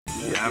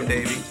I'm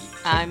Davey.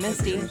 I'm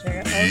Misty.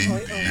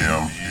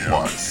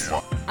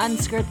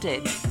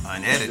 Unscripted.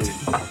 Unedited.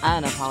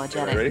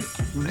 Unapologetic. Ready?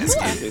 Let's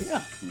get it.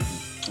 Yeah.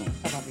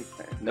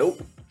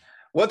 Nope.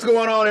 What's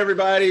going on,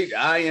 everybody?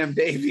 I am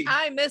Davey.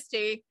 I'm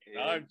Misty.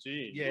 I'm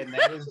Gene. Yeah, and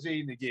that is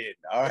Gene again.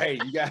 All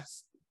right, you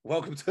guys,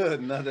 welcome to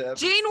another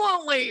episode. Gene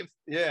won't leave.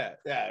 Yeah,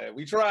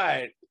 we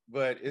tried,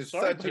 but it's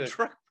Sorry, such my a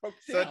truck broke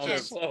such down. a-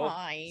 So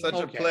Fine. such a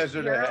Okay.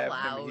 pleasure You're to have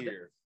allowed. him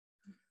here.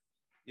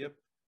 Yep,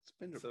 it's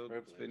been a so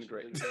privilege. it's been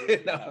great.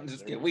 It's No, I'm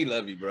just kidding. We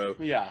love you, bro.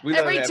 Yeah. We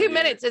love Every having 2 you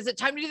minutes. Is it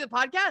time to do the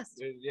podcast?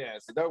 here. Yeah,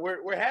 so no,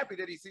 we're happy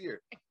that he's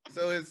here.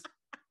 So it's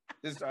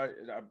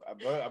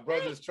our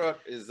brother's truck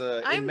is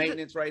I'm in the-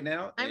 maintenance right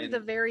now. I'm and the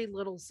very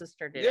little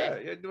sister today. yeah,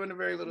 you're doing a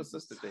very little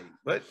sister thing,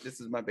 but this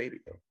is my baby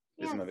though.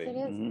 This is my baby.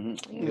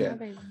 Mhm. Yeah.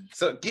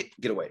 So get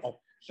away. Oh.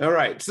 All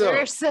right. So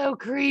They're so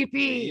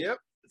creepy. yep.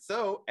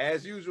 So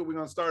as usual, we're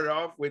gonna start it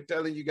off with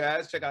telling you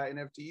guys check out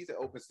NFTs at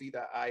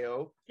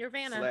OpenSea.io You're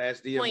Vanna.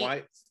 / DM Point.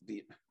 Whites.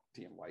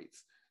 DM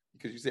Whites.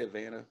 Because you said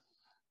Vanna.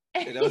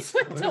 You That was-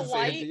 went to I said-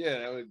 white. Yeah,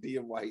 that was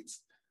DM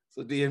Whites.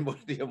 So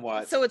DM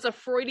Whites. So it's a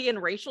Freudian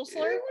racial Yeah,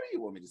 slur? what do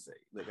you want me to say?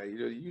 Look,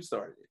 you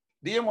started it.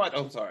 DM White.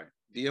 Oh, sorry.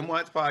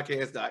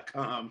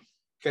 DMWatchPodcast.com.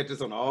 Catch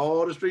us on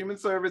all the streaming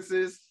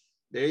services.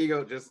 There you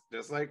go. Just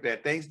like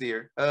that. Thanks,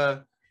 dear.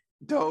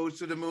 Doge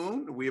to the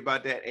Moon. We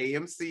about that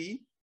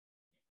AMC.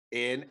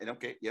 And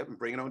okay, yep, I'm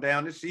bringing on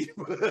down the sheep.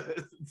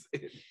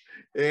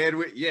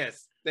 And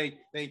yes, thank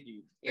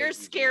you. You're Thank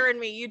you, scaring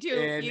me. You do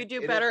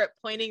And better at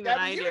pointing than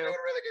I You're doing a do.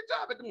 really good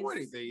job at the He's-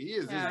 pointing thing. He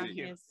is. Yeah, isn't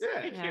he? he's-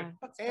 Yeah. yeah.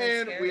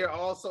 And scary. we are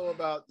also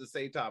about to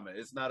say Thomas.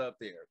 It's not up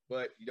there,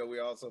 but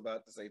we're also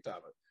about to say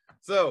Thomas.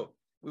 So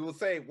we will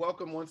say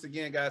welcome once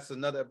again, guys, to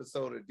another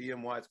episode of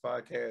DM Watch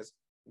Podcast.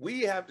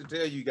 We have to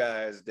tell you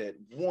guys that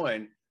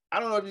one, I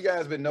don't know if you guys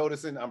have been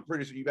noticing. I'm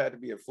pretty sure you've had to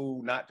be a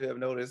fool not to have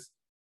noticed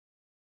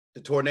the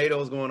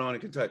tornadoes going on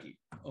in Kentucky.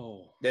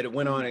 Oh. That it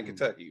went on in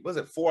Kentucky. Was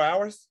it 4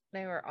 hours?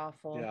 They were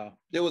awful. Yeah.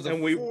 There was a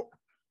And we- four-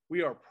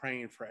 We are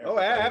praying for Oh,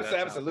 everybody. that's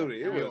out absolutely.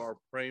 there. It We was- are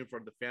praying for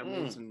the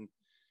families and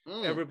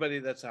Mm. everybody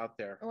that's out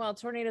there. Well,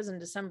 tornadoes in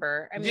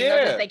December. I mean, Yeah.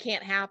 not that they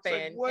can't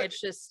happen. what? It's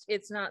just,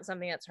 it's not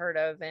something that's heard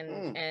of.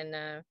 Mm. And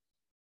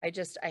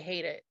I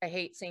hate it. I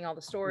hate seeing all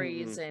the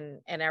stories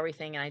and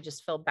everything. And I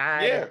just feel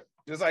bad. Yeah,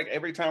 just like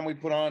every time we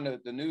put on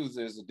the news,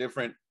 there's a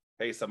different,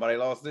 hey, somebody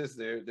lost this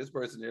there, this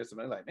person there,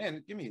 somebody like,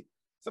 man, give me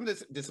some of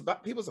this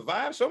people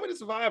survive, show me the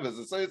survivors.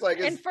 And so it's like,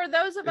 And for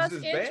those of it's us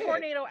just in bad.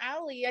 Tornado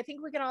Alley, I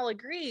think we can all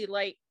agree,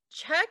 like,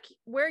 check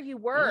where you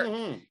work.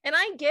 Mhm. And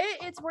I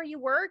get it's where you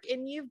work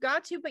and you've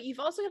got to, but you've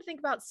also got to think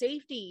about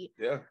safety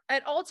Yeah,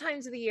 at all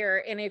times of the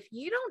year. And if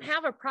you don't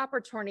have a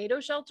proper tornado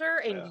shelter,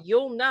 and Yeah.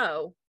 you'll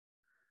know,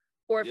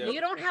 or if Yep.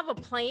 you don't have a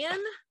plan,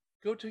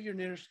 Go to your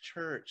nearest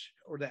church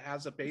or that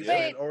has a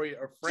basement or a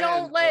friend.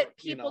 don't let or,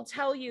 people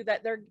tell you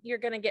that you're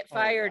going to get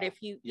fired yeah.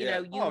 if you Yeah.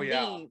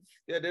 leave.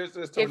 yeah, there's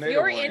this If tornado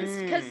your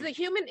warning. because the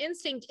human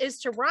instinct is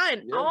to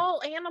run. Yeah.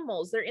 All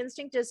animals, their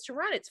instinct is to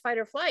run. It's fight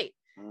or flight.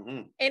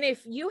 Mhm. And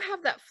if you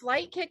have that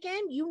flight kick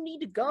in, you need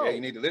to go. Yeah,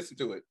 you need to listen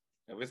to it.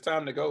 If it's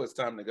time to go, it's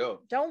time to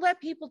go. Don't let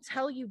people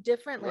tell you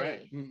differently.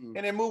 Right. Mm-mm.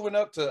 And then moving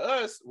up to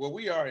us, where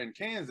we are in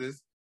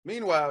Kansas,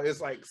 meanwhile, it's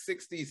like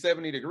 60,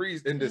 70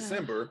 degrees in Yeah.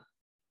 December.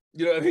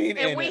 You know what I mean?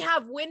 And we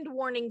have wind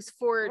warnings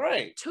for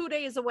right. 2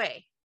 days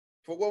away.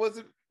 For what was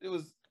it? It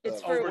was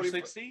It's for- Over 40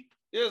 60?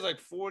 It was like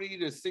 40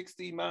 to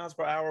 60 miles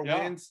per hour Yeah.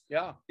 winds.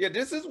 Yeah. Yeah,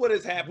 this is what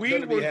is happening.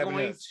 We were happening.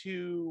 going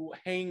to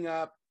hang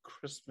up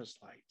Christmas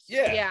lights.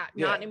 Yeah,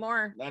 Not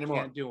anymore. Not anymore.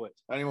 Can't do it.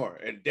 Not anymore.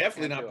 And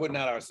definitely Can't not do putting it.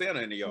 out our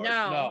Santa in the yard.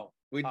 No. No.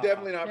 We Uh-uh.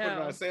 definitely not putting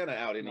No. our Santa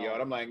out in the No.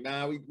 yard. I'm like,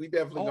 nah, we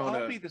definitely Oh, gonna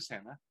I'll be the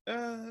Santa.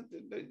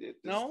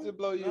 no to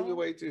blow you No?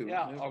 away too.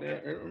 Yeah,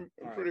 okay. I'm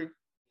All right. pretty.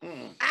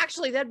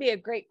 Actually, that'd be a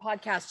great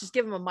podcast. Just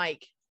give him a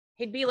mic.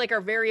 He'd be like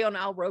our very own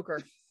Al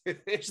Roker,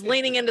 just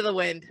leaning into the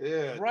wind.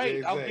 Yeah, Right.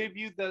 yeah, I'll exactly. give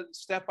you the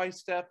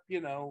step-by-step,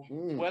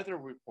 Mm. weather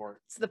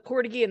report It's the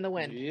Portuguese in the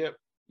wind. Yep.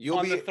 You'll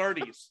on be the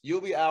 30s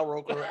You'll be Al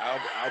Roker.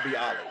 I'll be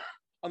Ollie.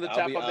 on the I'll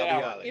top be- of I'll the be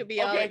hour. Ollie. It'll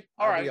be Okay.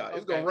 All I'll right. be out.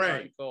 It's Okay. gonna rain. All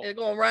right, cool. It's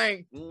gonna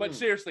rain. But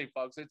seriously,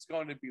 folks, it's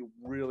going to be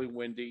really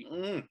windy.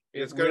 Mm.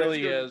 It It's gonna- really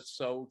it's gonna- is.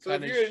 So, So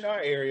if kinda you're in our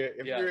area,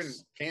 if you're in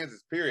Yes.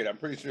 Kansas, period, I'm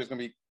pretty sure it's gonna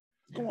be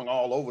going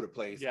all over the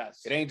place.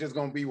 yes. It ain't just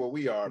gonna be where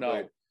we are. No.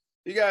 But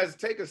you guys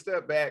take a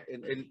step back,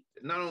 and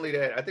not only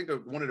that, I think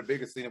one of the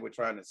biggest things that we're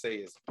trying to say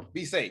is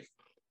be safe.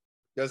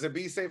 Does it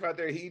be safe out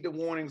there? Heed the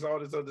warnings, all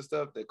this other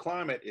stuff. The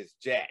climate is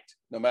jacked.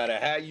 No matter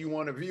how you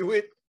want to view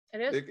it,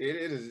 It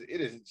is.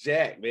 it is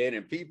jacked, man.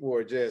 And people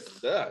are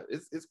just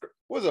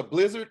was a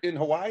blizzard in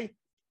Hawaii?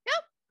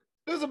 Yep.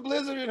 There's a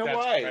blizzard in That's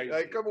Hawaii. crazy.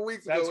 Like a couple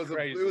weeks That's ago,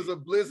 crazy. it was a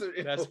blizzard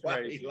in That's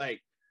Hawaii. crazy.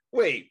 Like,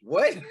 wait,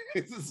 what?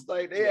 It's just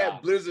like they Yeah.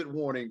 had blizzard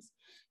warnings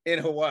in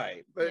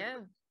Hawaii. But Yeah.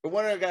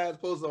 one of the guys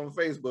posted on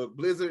Facebook,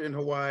 blizzard in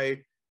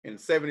Hawaii and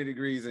 70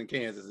 degrees in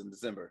Kansas in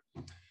December.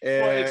 Well,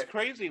 And it's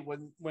crazy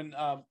when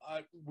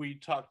we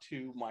talked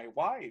to my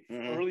wife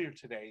Mhm. earlier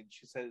today, and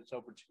she said it's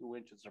over 2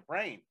 inches of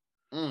rain.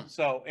 Mm.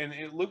 So, and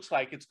it looks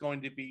like it's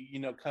going to be,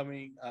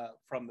 coming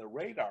from the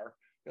radar.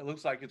 It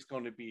looks like it's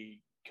going to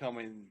be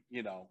coming,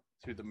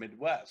 to the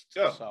Midwest.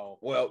 Oh, So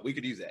well, we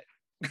could use that.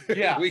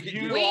 yeah, we could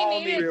you use We all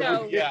need it,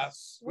 though.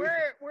 Yes.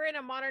 We're in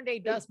a modern day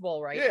Dust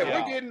Bowl right Yeah,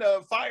 now. we're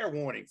getting fire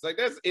warnings. Like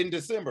that's in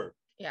December.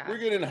 Yeah, We're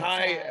getting that's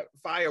high sad.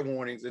 fire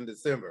warnings in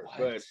December. What?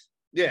 But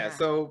yeah, Yeah.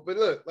 so but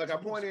look, like our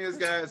point is,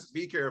 guys,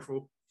 be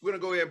careful. We're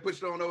gonna go ahead and push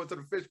it on over to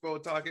the fishbowl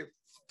topic.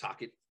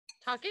 Talk it.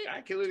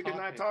 I clearly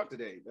cannot Topic. talk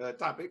today.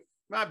 Topic.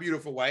 My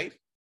beautiful wife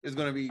is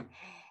gonna be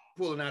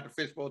pulling out the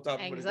fishbowl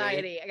topic for the day.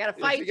 Anxiety. I gotta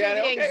Yeah, fight she through got the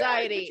it. Okay, all right,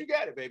 anxiety. but you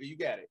got it, baby. You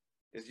got it.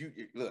 It's you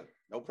look,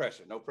 no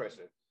pressure, no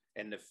pressure.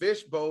 And the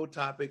fishbowl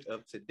topic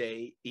of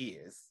today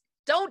is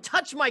Don't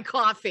touch my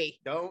coffee.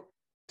 don't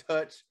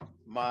touch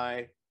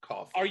my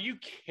coffee. Are you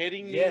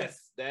kidding me?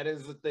 Yes, that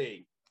is the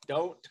thing.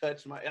 Don't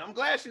touch my. And I'm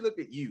glad she looked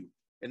at you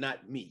and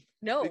not me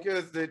No.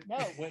 because the No,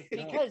 Wait,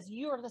 no. because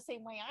you're the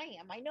same way I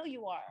am. I know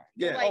you are.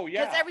 Yeah. Like, Oh,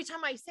 yeah. Because every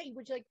time I say,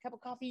 "Would you like a cup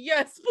of coffee?"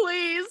 Yes,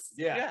 please.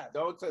 yeah, Yeah.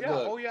 don't touch. Yeah.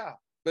 Look, Oh yeah.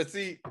 but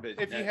see,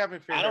 If you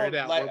haven't I figured don't it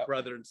out, like- we're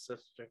brother and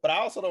sister. but I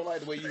also don't like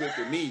the way you looked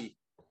at me.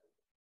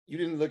 You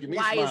didn't look at me.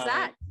 Why is smiling,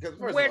 that? 'cause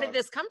first Where of all- did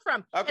this come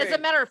from? Okay. As a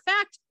matter of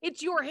fact,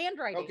 it's your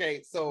handwriting.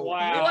 Okay, so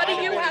Wow. What do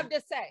might you been- have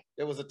to say?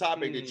 There was a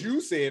topic that Mm. you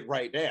said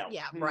right now.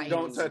 Yeah, Hmm. right.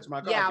 Don't touch my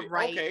coffee. Yeah,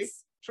 right. Okay,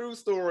 true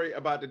story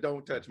about the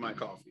don't touch my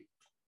coffee.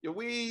 Yeah,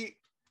 we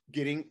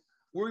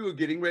were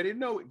getting ready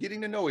to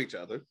getting to know each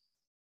other.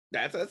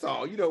 That's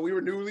all. We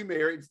were newly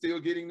married, still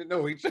getting to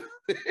know each other.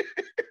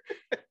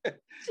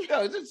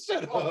 No, just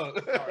shut Oh,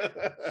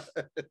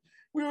 up.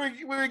 we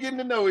were getting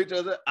to know each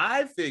other.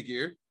 I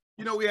figure,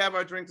 we have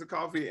our drinks of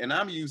coffee, and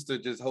I'm used to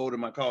just holding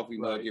my coffee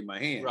mug Right. in my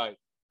hand. Right.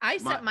 I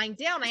My- set mine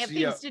down. I have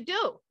she, things to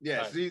do.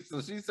 Yeah, Right.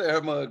 she set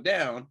her mug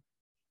down.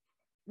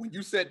 When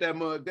you set that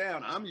mug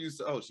down, I'm used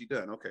to, she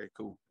done. Okay,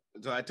 cool.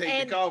 So I take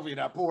And the coffee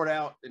and I pour it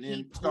out and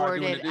He then start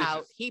poured doing it the dishes.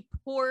 out. He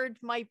poured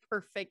my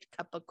perfect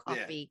cup of Yeah.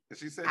 coffee And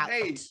she said, out.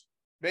 "Hey,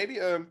 baby,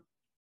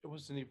 It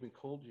wasn't even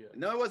cold yet.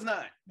 no, it was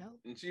not." No.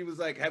 And she was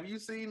like, "Have you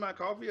seen my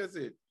coffee?" I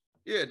said,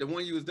 "Yeah, the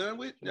one you was done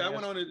with." Can Yeah, I I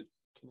went ask- on it.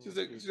 Can I She ask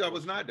said, you a "I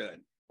was question? not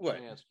done." What?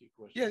 Can I ask you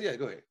a question? Yeah,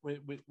 go ahead.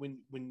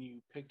 When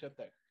you picked up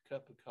that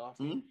cup of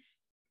coffee, Mhm.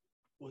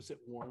 was it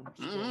warm?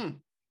 still? Mm-mm.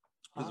 It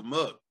was a Huh?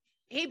 mug.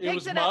 He was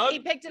picked it up. mug? He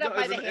picked it No, up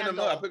by it was the in a handle.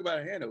 mug. I picked it by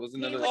the handle. It was He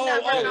another. would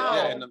never yeah,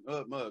 know. in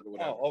the mug or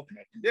whatever. Oh,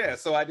 okay. Yeah,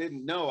 so I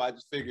didn't know. I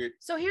just figured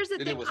So here's the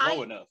that thing. it was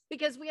low enough.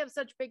 Because we have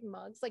such big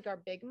mugs, like our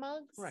big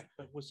mugs. Right.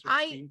 But was there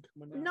I- steam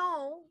coming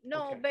out?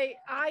 No, Okay.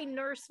 but I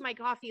nurse my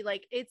coffee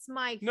like it's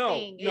my No,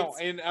 thing. no, It's-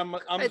 and I'm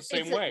the it's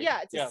same a- way.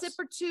 Yeah, it's Yes. a sip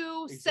or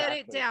two, set it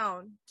Exactly.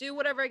 down, do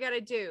whatever I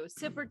gotta do.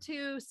 Sip or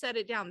two, set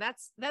it down.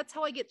 That's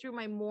how I get through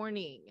my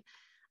morning.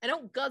 I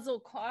don't guzzle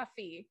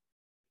coffee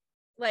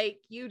like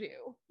you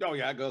do. Oh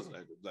yeah, I go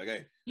like,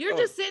 hey, You're Oh.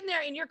 just sitting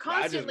there and you're I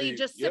just constantly need-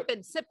 just yep.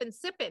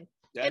 sipping.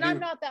 yeah, And I I'm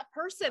do. not that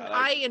person. I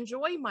I, like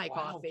enjoy my Wow,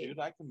 coffee. dude,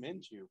 I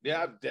commend you.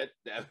 Yeah,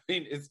 I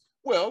mean, it's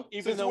well,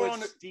 Even since though we're it's on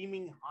the,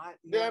 steaming hot.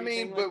 and yeah, I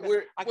mean, everything but like that,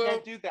 we're I well,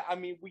 can't do that. I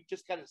mean, we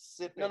just gotta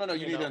sip it. no,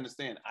 you need to know?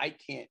 understand. I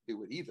can't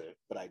do it either,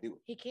 but I do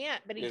it. He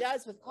can't, but he Yes.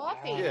 does with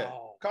coffee. Yeah.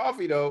 Wow.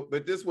 Coffee though,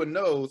 but this one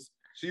knows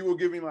she will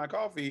give me my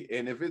coffee,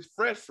 and if it's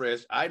fresh,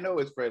 I know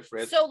it's fresh.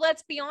 So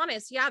let's be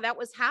honest. Yeah, that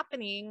was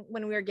happening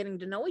when we were getting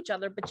to know each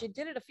other, but you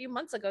did it a few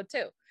months ago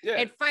too. Yeah,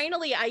 And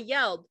finally I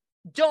yelled,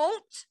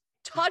 "Don't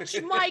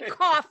touch my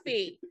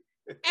coffee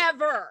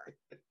ever.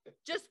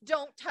 Just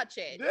don't touch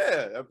it."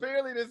 yeah.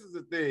 Apparently, this is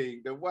a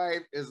thing. The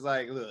wife is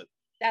like, "Look,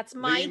 That's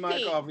my leave my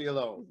thing. coffee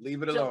alone.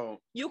 Leave it Don't- alone.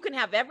 You can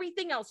have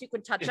everything else. You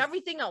can touch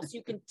everything else.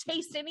 You can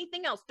taste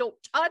anything else. Don't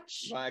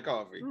touch My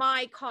coffee."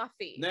 my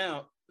coffee.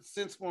 Now,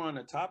 since we're on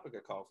the topic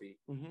of coffee,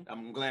 Mhm.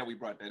 I'm glad we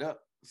brought that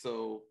up.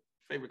 So,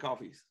 favorite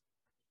coffees,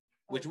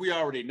 which we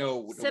already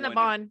know. the one that-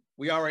 Cinnabon.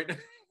 We already.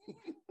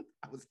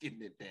 I was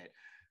getting at that.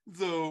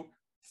 So,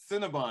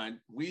 Cinnabon.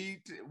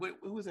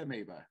 Who was that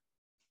made by?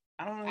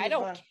 I don't know. who I it's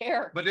don't by,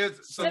 care. But there's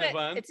It's in, a,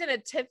 Cinnabon. it's in a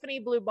Tiffany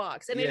blue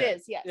box, and it Yeah.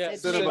 is. Yes, Yeah,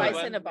 it's made by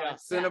Cinnabon. Cinnabon. Yeah.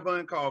 Yeah.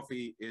 Cinnabon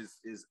coffee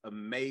is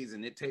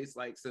amazing. It tastes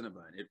like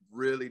Cinnabon. It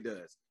really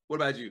does. What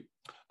about you?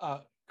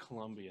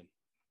 Colombian.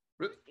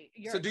 Really?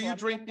 You're So, a do you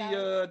drink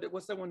Colombian guy?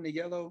 what's that one? The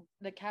yellow,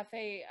 the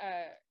cafe?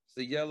 it's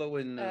the yellow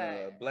and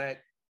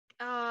black.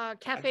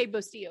 Cafe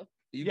Bustillo.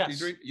 You Yes.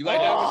 drink? You like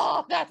that one?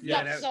 Oh, that's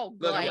Yeah, so Look,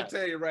 good. I'm gonna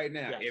tell you right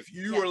now. Yes. If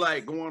you Yes. were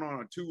like going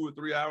on 2 or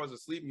 3 hours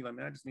of sleep, and you're like,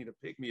 man, I just need to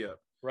pick me up.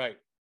 Right.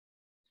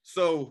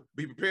 So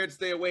be prepared to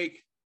stay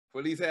awake for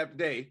at least half the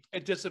day.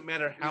 It doesn't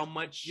matter how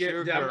much Yeah,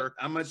 sugar,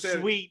 I'm gonna tell you,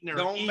 sweetener,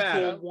 don't equal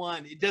matter.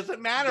 one. It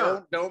doesn't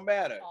matter. don't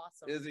matter.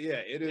 Awesome. It is.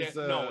 Yeah,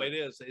 no, it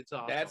is. It's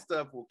awesome. That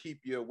stuff will keep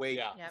you awake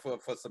Yeah.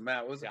 Yep. for some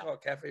hours. What's it Yeah.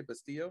 called? Cafe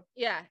Bastillo.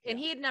 Yeah, and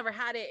Yeah. he had never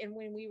had it. And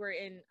when we were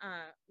in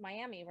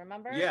Miami,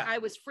 remember? Yeah. I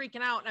was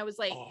freaking out, and I was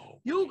like, Oh,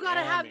 "You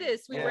gotta have Miami.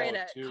 this." We were in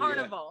Oh, a dude, yeah.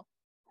 carnival,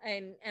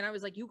 and I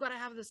was like, "You gotta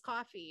have this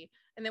coffee."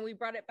 And then we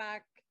brought it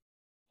back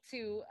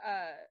to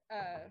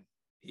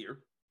Here,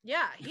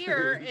 yeah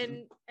here,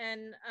 and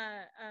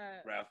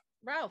Ralph.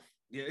 Ralph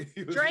Yeah,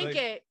 he was drank like-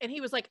 it, and he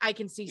was like, "I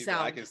can see he's like,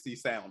 sound." I can see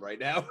sound right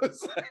now.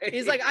 It's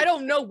He's like, "I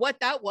don't know what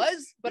that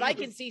was, but I He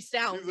can was- see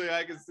sound." He's like,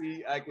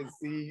 I can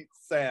see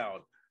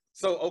sound.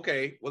 So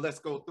okay, well, let's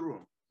go through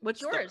them.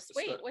 What's yours? Start-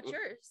 Wait, start- what's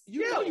yours?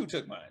 You know you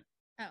took mine.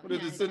 Oh, What is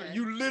yeah, it, I Cinnabon? did.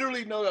 You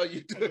literally know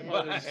you took did.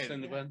 What mine. is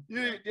Cinnabon?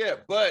 Yeah,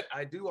 but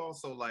I do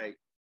also like,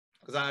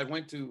 because I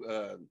went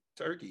to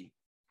Turkey.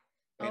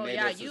 Oh they-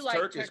 yeah, there's you this like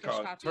Turkish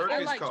coffee. I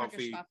Turkish like coffee.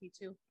 Turkish coffee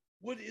too.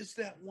 What is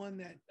that one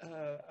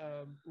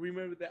that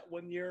remember that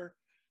one year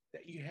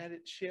that you had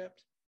it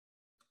shipped?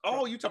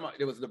 Oh, you talking about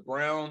it was the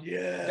brown?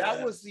 Yeah.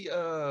 That was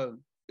the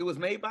it was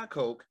made by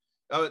Coke.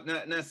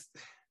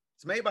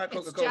 It's made by It's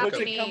Coca-Cola. Was it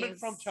Japanese. coming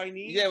from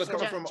Chinese? Yeah, it was or-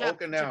 coming from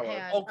Okinawa.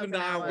 Japan,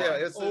 Okinawa.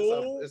 Yeah,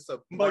 Oh, it's a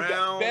my God,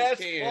 brown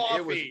best can. It was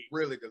coffee.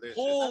 really delicious.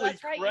 Oh, Holy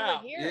that's right.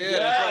 crap. You were Yeah, here.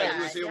 that's right. Yes.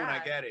 You was here when I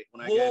Yeah. got it.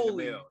 When I got it in the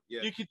Holy, mail.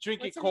 Yeah. you could drink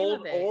What's it the name cold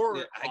of it? or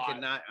Yeah, I hot.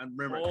 cannot. I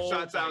remember. Oh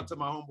Shouts my- out to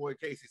my homeboy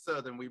Casey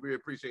Southern. We really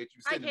appreciate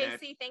you Hi, sending that.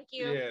 Casey. Thank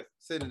you. Yeah,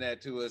 sending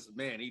that to us,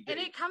 man. He did.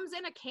 And it comes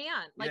in a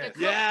can, like a Yes.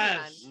 Coke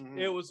Yes, can.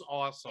 it was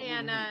awesome.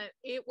 can. And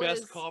it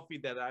Best was coffee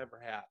that I ever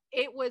had.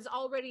 it was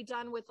already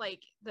done with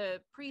like the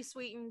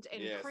pre-sweetened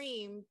and Yes. cream,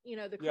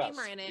 the Yes.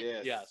 creamer in it.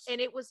 Yes. Yes. And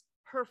it was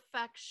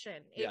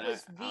perfection. It Yeah.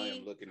 was I am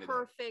the looking it up.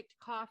 perfect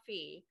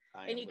coffee.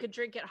 I And am you could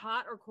drink it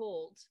hot or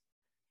cold.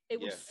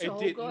 It was Yeah. so it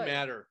didn't good.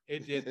 matter.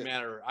 It didn't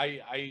matter.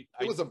 It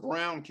was a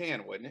brown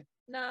can, wasn't it?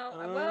 No,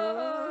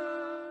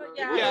 Uh,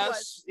 yeah,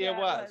 yes, it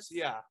was.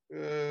 Yeah.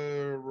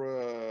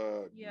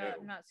 Yeah, No,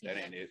 I'm not seeing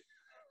that ain't it. it.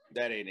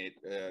 That ain't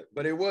it.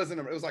 But it wasn't.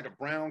 It was like a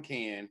brown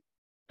can.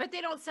 But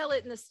they don't sell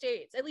it in the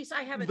States. At least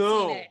I haven't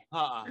No, seen it.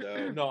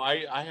 No. no,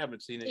 I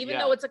haven't seen it. Even yet.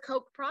 though it's a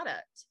Coke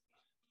product.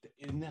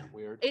 Isn't that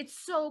weird? It's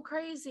so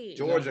crazy.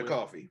 Georgia we-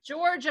 coffee.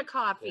 Georgia There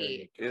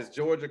coffee. you go. It's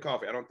Georgia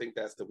coffee. I don't think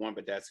that's the one,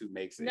 but that's who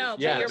makes it. No, It's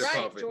but Yes. you're Georgia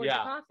right. coffee. Georgia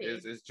Yeah. coffee.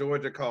 It's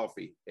Georgia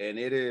coffee, and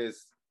it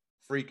is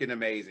freaking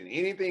amazing.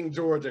 Anything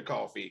Georgia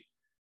coffee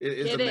is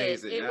It is.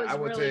 amazing. It was I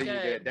will really tell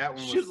you good. that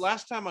one was. Shoot,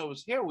 last time I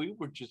was here, we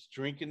were just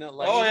drinking it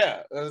like Oh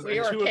yeah, We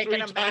were 2 or kicking 3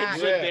 them times back. a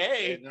Yeah.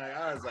 day. And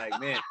I was like,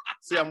 man,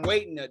 see, I'm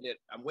waiting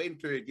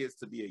till it gets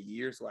to be a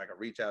year so I can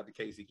reach out to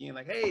Casey again.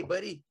 Like, hey,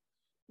 buddy,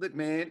 look,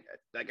 man,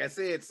 like I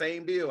said,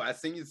 same deal. I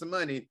send you some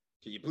money.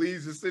 Can you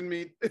please just send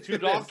me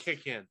 $2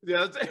 kick in.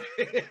 Yeah,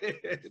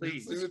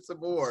 Please. do some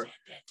more.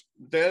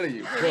 I'm telling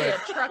you. We need a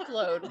But,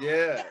 truckload.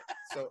 yeah.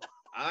 So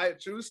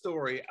true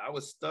story. I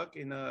was stuck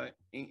in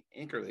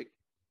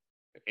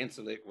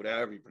Incirlik,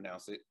 whatever you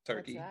pronounce it,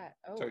 Turkey. What's that?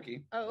 Oh.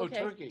 Turkey. Oh, Oh, okay.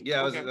 turkey.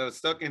 Yeah, Okay. I was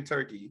stuck in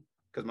Turkey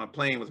because my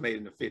plane was made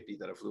in the 50s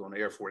that I flew on the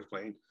Air Force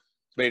plane.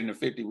 It's made in the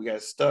 50s. We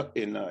got stuck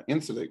in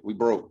Incirlik. We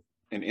broke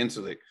in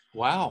Incirlik.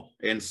 Wow.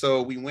 And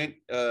so we went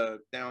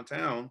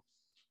downtown,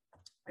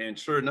 and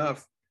sure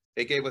enough,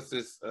 they gave us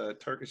this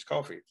Turkish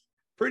coffee.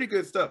 Pretty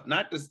good stuff.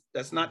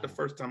 That's not the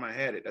first time I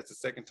had it. That's the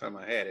second time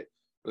I had it.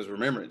 It was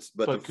Remembrance.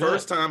 But the But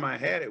first good. time I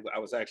had it, I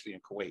was actually in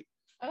Kuwait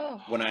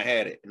Oh. when I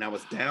had it. And I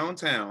was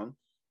downtown,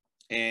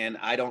 and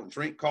I don't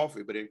drink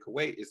coffee, but in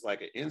Kuwait, it's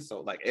like an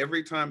insult. Like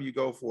every time you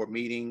go for a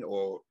meeting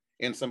or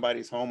in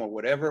somebody's home or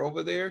whatever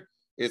over there,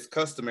 it's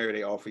customary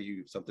they offer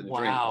you something to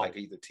drink, Wow. like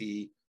either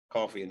tea,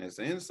 coffee, and it's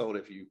an insult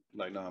if you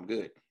like, no, I'm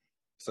good.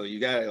 So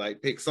you gotta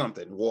like pick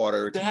something,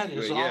 water. That tea,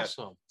 is yeah.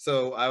 awesome.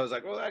 So I was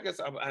like, well, I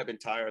guess I've been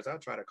tired. So I'll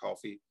try the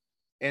coffee.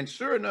 And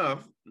sure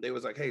enough, they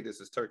was like, hey,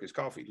 this is Turkish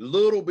coffee.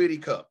 Little bitty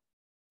cup.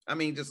 I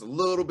mean, just a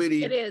little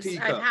bitty It is. tea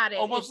I've cup. had it.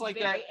 Almost It's like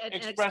very, that an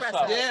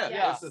espresso. Yeah,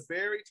 Yes. it's a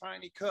very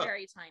tiny cup.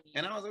 Very tiny.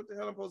 And I was like, what the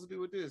hell am I supposed to do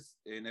with this?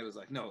 And they was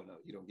like, no,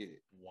 you don't get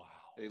it. Wow.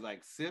 They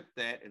like sip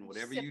that, and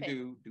whatever Sip you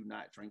it. do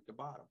not drink the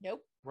bottom.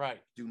 Nope.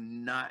 Right. Do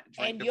not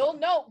drink And the you'll bottom.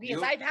 know because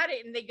You'll- I've had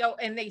it,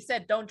 and they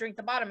said don't drink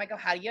the bottom. I go,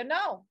 how do you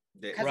know?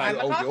 That- Because Right.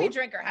 I'm a Oh, coffee you'll-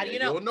 drinker. How do yeah, you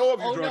know? You'll know if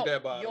you Oh drunk no,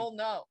 that bottom. you'll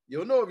know.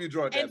 You'll know if you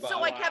drunk that And so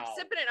bottom. I kept Wow.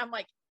 sipping it. I'm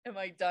like, am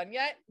I done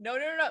yet? No.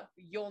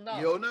 You'll know.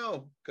 You'll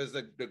know because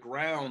the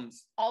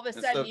grounds. All of a and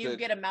sudden, stuff you that-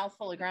 get a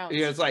mouthful of grounds.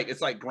 Yeah, it's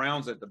like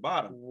grounds at the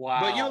bottom. Wow.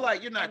 But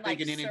you're not And like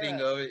thinking anything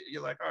syrup. of it.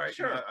 You're like, all right,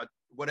 Sure.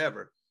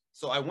 whatever.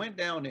 So I went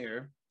down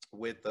there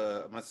with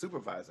my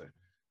supervisor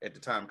at the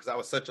time because I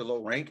was such a low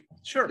rank.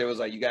 Sure. There was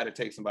like, you got to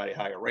take somebody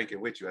higher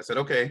ranking with you. I said,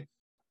 okay.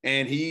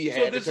 And he So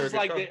had this the is Turkish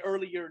like coffee. the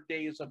earlier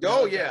days of. Oh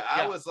military. yeah,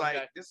 I was like,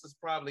 okay. this is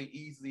probably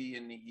easily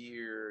in the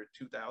year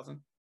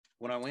 2000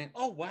 when I went.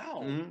 Oh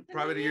wow. Mhm,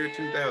 probably the year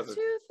 2000.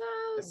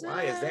 2000.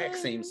 Why does that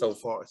seem so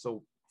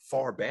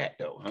far back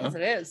though? Huh? Because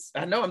it is.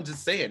 I know. I'm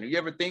just saying. You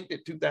ever think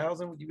that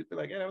 2000? You would be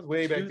like, yeah, that was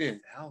way back then.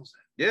 2000.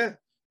 Yeah.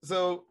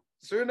 So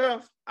sure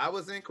enough, I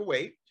was in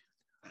Kuwait.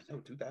 I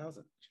know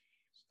 2000.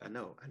 I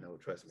know.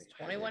 Trust me.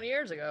 21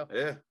 years ago.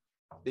 Yeah.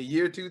 The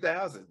year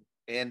 2000.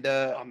 And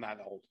I'm not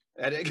old.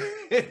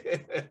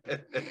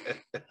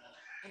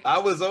 I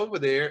was over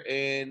there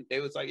and they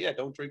was like, yeah,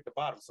 don't drink the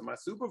bottom. So my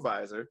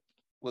supervisor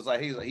was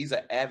like, he's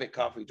an avid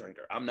coffee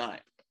drinker. I'm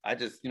not. I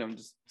just, I'm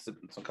just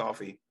sipping some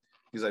coffee.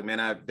 He's like,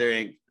 man, there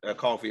ain't a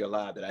coffee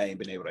alive that I ain't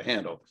been able to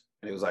handle.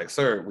 And it was like,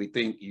 sir, we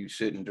think you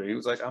shouldn't drink. He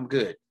was like, I'm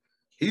good.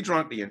 He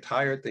drank the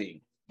entire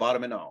thing,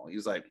 bottom and all. He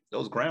was like,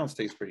 those grounds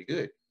taste pretty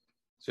good.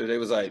 So they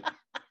was like,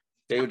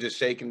 they were just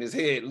shaking his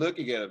head,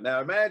 looking at him.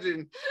 Now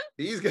imagine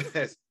these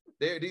guys,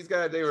 they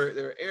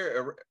were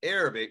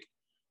Arabic,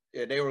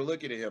 and they were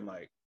looking at him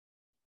like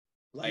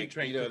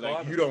drank the like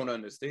bottom. you don't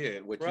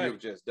understand what Right. you've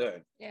just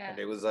done. Yeah. And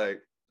they was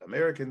like,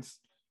 Americans,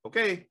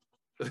 okay.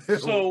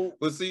 So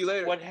we'll see you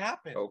later. what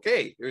happened?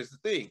 Okay, here's the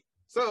thing.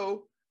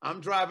 So I'm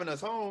driving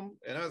us home,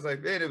 and I was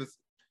like, man, it was.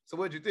 So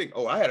what'd you think?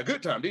 Oh, I had a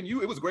good time, didn't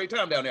you? It was a great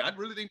time down there. I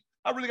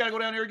really got to go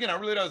down there again. I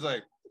was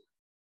like,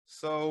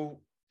 so,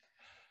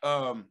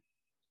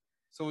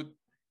 so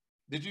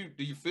do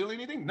you feel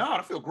anything? No,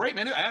 I feel great,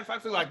 man. I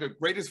feel like the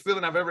greatest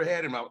feeling I've ever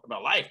had in my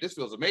life. This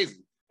feels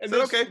amazing. And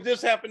so,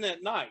 this happened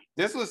at night.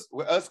 This was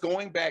us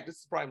going back. This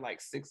is probably like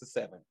 6 or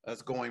 7.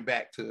 Us going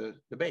back to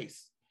the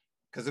base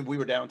because we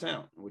were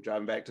downtown. We're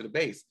driving back to the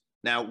base.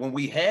 Now, when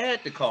we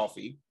had the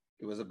coffee,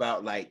 it was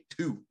about like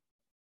 2,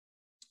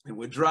 and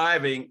we're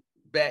driving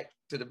back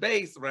to the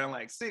base around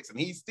like 6, and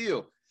he's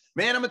still,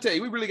 man, I'm gonna tell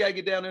you, we really gotta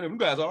get down there. Them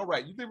guys are all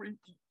right.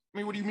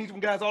 What do you meet them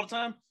guys all the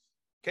time?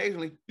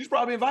 Occasionally, you should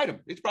probably invite him.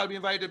 He should probably be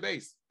invited to the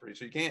base. Pretty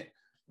sure you can't.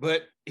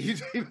 But he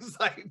was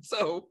like,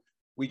 so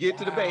we get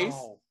to the base,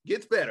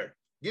 gets better.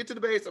 Get to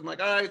the base. I'm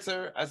like, all right,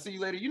 sir, I see you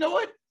later. You know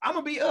what? I'm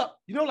gonna be up.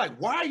 You know, like,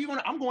 why are you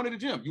I'm going to the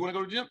gym. You wanna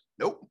go to the gym?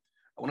 Nope.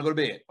 I wanna go to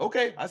bed.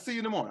 Okay, I see you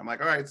in the morning. I'm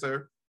like, all right,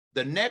 sir.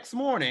 The next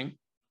morning,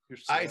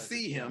 I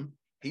see him.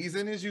 He's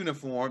in his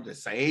uniform, the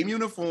same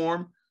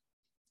uniform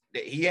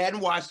that he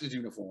hadn't washed his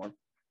uniform.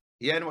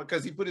 He hadn't,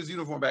 because he put his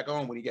uniform back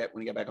on when he got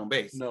back on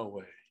base. No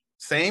way.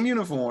 Same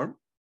uniform.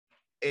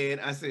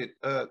 And I said,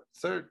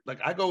 sir, like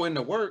I go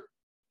into work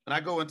and I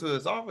go into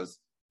his office.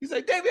 He's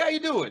like, Davey, how you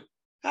doing?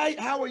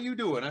 How are you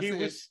doing?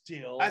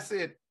 I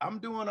said, I'm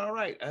doing all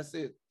right. I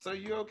said, so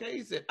you okay?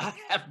 He said, I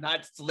have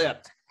not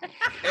slept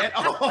at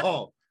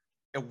all.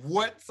 And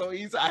what? So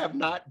he said, I have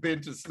not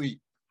been to sleep.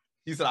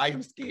 He said, I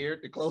am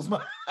scared to close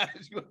my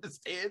eyes. You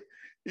understand?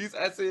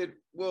 I said,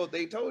 well,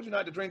 they told you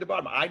not to drink the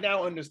bottom. I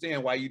now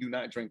understand why you do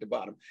not drink the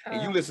bottom.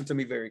 And you listen to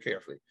me very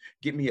carefully.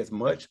 Get me as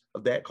much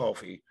of that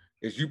coffee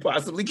as you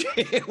possibly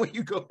can when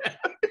you go down.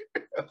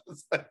 I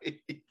was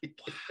like,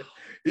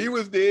 he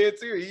was dead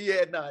serious. He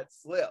had not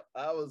slept.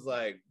 I was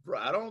like, bro,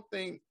 I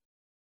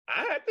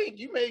think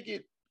you may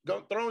get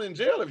thrown in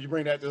jail if you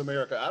bring that to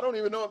America. I don't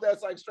even know if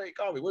that's like straight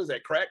coffee. What is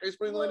that, crack they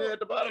sprinkle in there at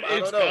the bottom? I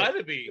don't know. It's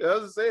gotta be. I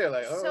was saying,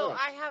 like, so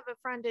I have a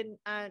friend in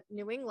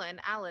New England,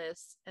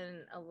 Alice,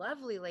 and a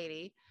lovely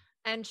lady,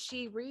 and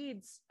she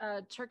reads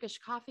Turkish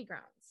coffee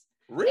grounds.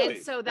 Really?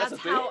 And so that's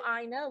how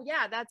I know.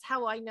 Yeah, that's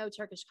how I know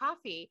Turkish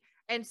coffee.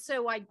 And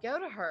so I'd go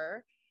to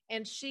her,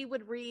 and she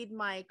would read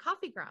my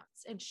coffee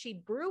grounds, and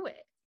she'd brew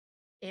it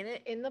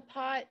in the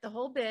pot, the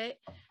whole bit,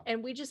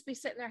 and we'd just be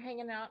sitting there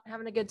hanging out,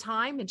 having a good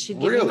time, and she'd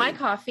give me my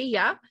coffee,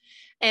 yeah,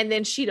 and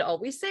then she'd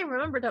always say,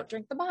 remember, don't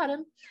drink the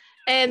bottom.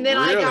 And then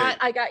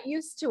I got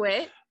used to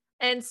it,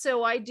 and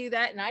so I do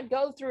that, and I'd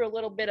go through a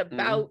little bit of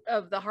bout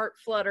of the heart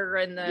flutter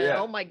and the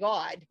oh my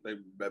god,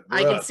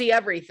 I can see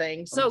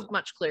everything so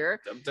much clearer.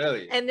 I'm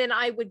telling you. And then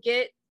I would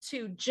get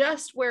to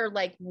just where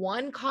like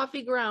one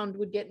coffee ground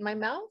would get in my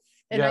mouth,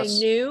 and I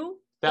knew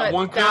that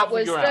one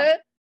coffee ground.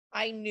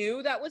 I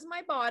knew that was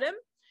my bottom.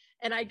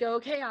 And I'd go,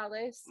 okay,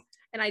 Alice,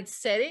 and I'd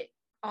set it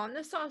on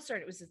the saucer,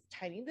 and it was a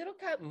tiny little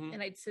cup, and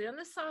I'd sit it on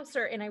the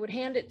saucer, and I would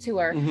hand it to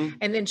her,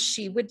 and then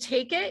she would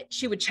take it.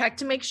 She would check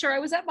to make sure I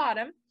was at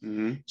bottom.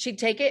 She'd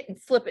take it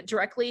and flip it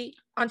directly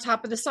on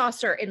top of the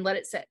saucer and let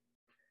it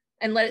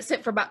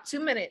sit for about 2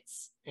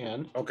 minutes.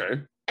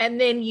 And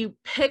then you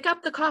pick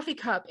up the coffee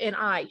cup, and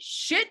I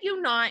shit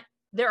you not,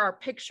 there are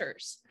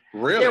pictures.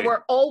 Really? There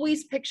were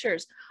always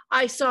pictures.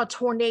 I saw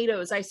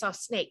tornadoes. I saw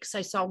snakes.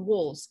 I saw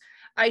wolves.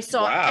 I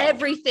saw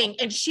everything.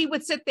 And she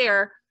would sit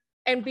there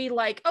and be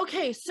like,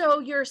 okay, so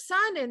your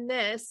son in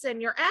this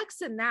and your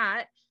ex in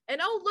that. And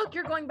oh, look,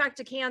 you're going back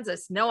to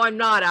Kansas. No, I'm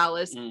not,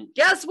 Alice.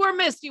 Guess where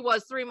Misty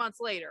was 3 months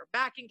later?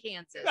 Back in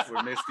Kansas.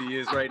 Where Misty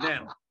is right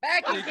now.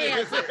 Back in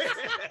Kansas.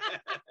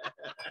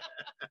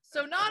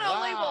 So not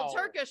only will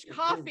Turkish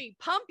coffee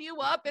pump you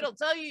up, it'll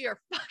tell you your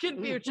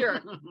fucking future.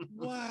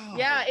 Wow.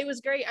 Yeah, it was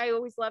great. I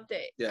always loved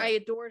it. Yeah. I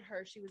adored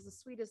her. She was the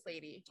sweetest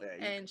lady.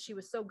 And she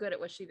was so good at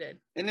what she did.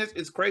 And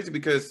it's crazy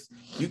because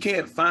you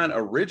can't find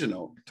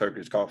original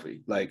Turkish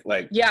coffee. Like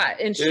yeah,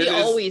 and she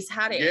always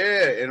had it.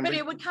 Yeah. But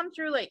it would come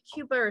through like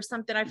Cuba or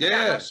something. I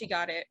forgot how she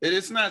got it.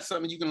 It's not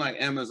something you can like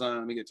Amazon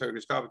and get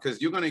Turkish coffee,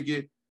 because you're gonna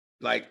get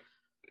like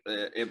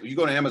if you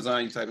go to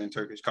Amazon, you type in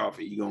Turkish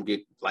coffee, you're gonna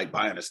get like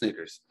buying a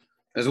Snickers.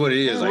 That's what it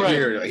is. Like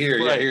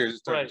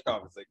here's Turkish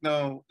coffee. It's like,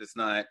 no, it's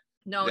not.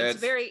 No, it's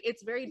very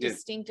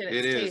distinct in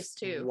its taste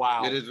too.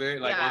 Wow. It is very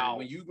like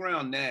when you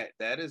ground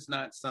that is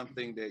not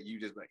something that you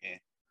just like,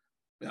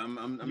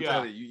 I'm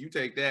telling you, you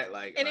take that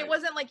like. And it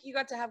wasn't like you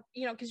got to have,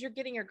 because you're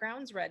getting your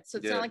grounds red. So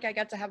it's not like I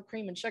got to have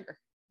cream and sugar.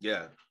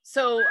 Yeah.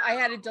 So I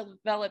had to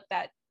develop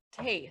that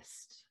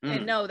taste.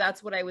 And no,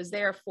 that's what I was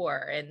there for.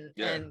 And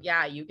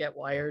you get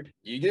wired.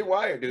 You get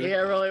wired, dude. You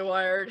get really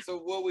wired. So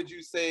what would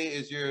you say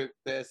is your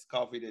best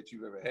coffee that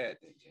you've ever had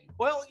then, James?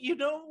 Well,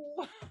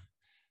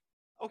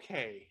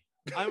 okay.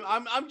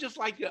 I'm just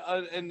like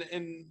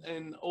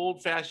an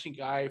old-fashioned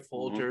guy.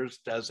 Folgers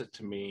does it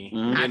to me.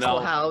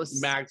 Maxwell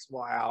House.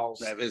 Maxwell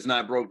House. If it's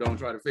not broke, don't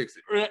try to fix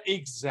it.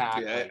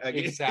 Exactly. Yeah,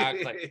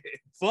 exactly.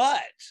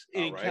 But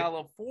in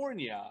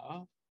California,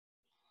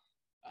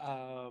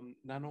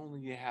 not only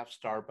you have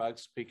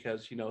Starbucks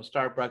because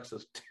Starbucks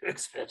is too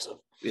expensive.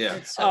 Yeah,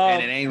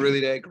 and it ain't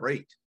really that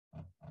great.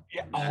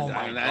 Yeah. Oh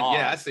my God.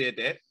 Yeah, I said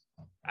that.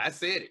 I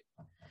said it.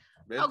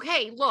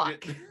 Okay,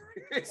 look.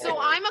 So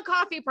I'm a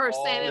coffee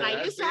person, and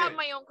I used to have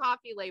my own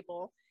coffee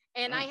label,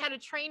 and I had to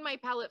train my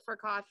palate for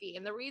coffee.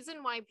 And the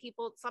reason why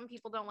some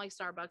people don't like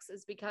Starbucks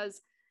is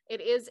because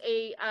it is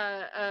a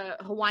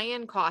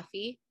Hawaiian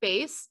coffee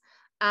base.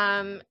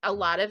 A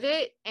lot of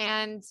it,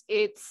 and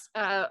it's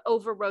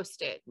over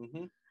roasted.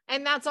 Mm-hmm.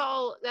 And that's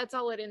all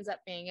it ends up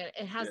being. It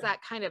has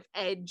that kind of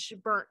edge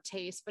burnt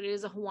taste, but it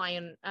is a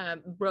Hawaiian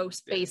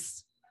roast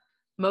base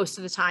most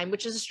of the time,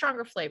 which is a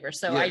stronger flavor.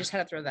 So I just had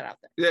to throw that out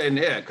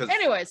there. Because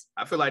anyways,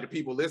 I feel like the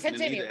people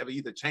listening have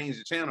either changed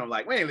the channel,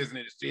 like, we ain't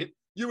listening to this shit.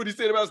 You what he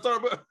said about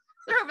Starbucks?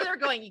 They're over there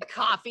going, you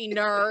coffee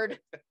nerd,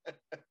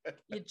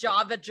 you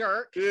Java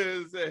jerk.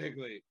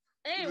 Exactly.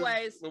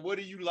 Anyways, so what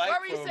do you like?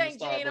 What were you saying,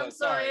 Jane? I'm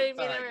sorry.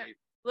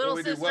 Little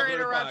sister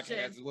interruption.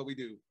 Is what we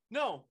do.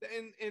 No,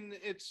 and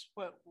it's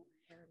what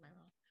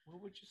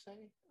would you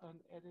say?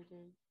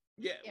 Unedited?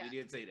 Yeah, we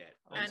did say that.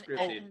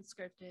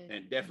 Unscripted.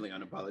 And definitely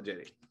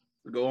unapologetic.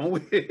 Go on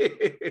with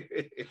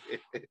it.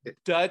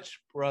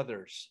 Dutch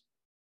Brothers.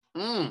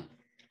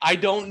 I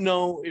don't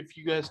know if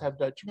you guys have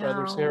Dutch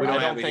Brothers here. We don't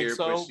I have don't it think here,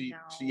 so.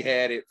 But she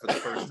had it for the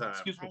first time.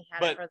 Excuse me. I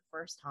had it for the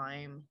first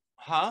time.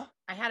 Huh?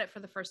 I had it for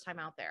the first time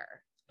out there.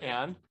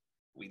 And?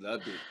 We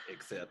loved it,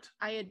 except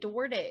I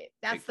adored it.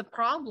 That's the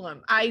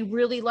problem. I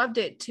really loved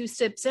it. 2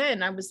 sips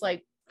in, I was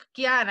like,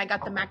 yeah, and I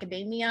got the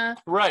macadamia.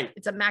 Right.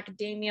 It's a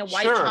macadamia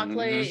white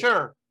chocolate.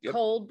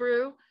 Cold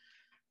brew.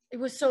 It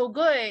was so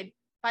good.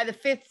 By the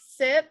 5th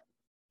sip,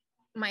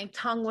 my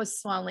tongue was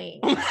swelling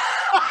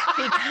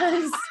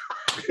because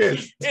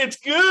it's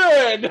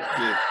good.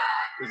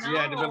 Because you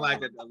had to be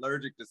like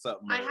allergic to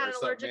something. I had an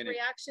allergic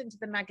reaction to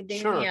the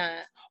macadamia.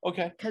 Sure.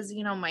 Okay. Because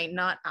my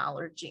nut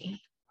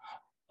allergy.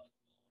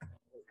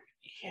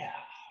 Yeah.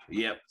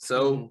 Yep.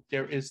 So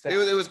there is that.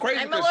 It was crazy.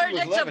 I'm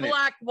allergic to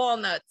black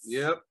walnuts.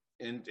 Yep.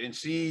 And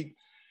she.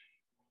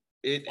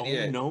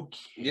 No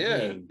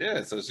kidding.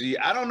 Yeah. So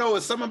I don't know.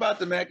 It's something about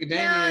the macadamia.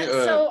 Yeah.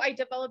 So I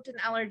developed an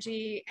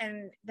allergy,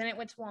 and then it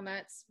went to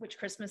walnuts, which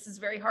Christmas is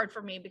very hard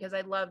for me because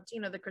I loved,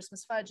 the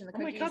Christmas fudge and the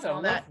cookies and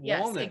all that.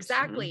 Yes,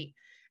 exactly.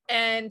 Mm-hmm.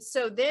 And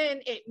so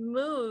then it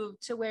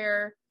moved to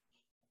where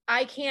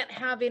I can't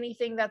have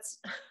anything that's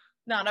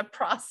not a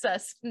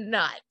processed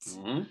nut.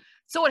 Mm-hmm.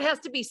 So it has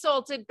to be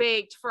salted,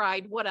 baked,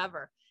 fried,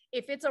 whatever.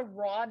 If it's a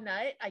raw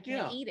nut, I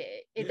can't eat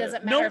it. It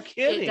doesn't matter.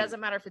 It doesn't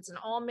matter if it's an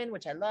almond,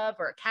 which I love,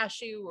 or a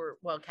cashew,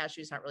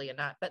 cashew's not really a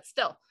nut, but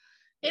still,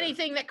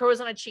 anything that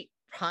grows on a tree.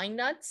 Pine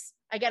nuts,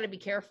 I got to be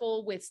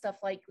careful with stuff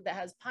like that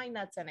has pine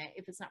nuts in it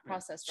if it's not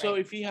processed. So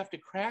if you have to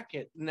crack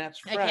it and that's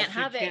fresh, I can't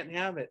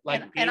have it.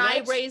 Like and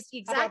I raised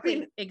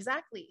exactly.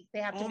 They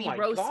have to be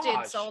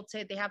roasted,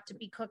 salted. They have to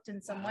be cooked in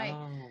some way.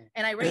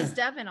 And I raised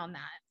Devin on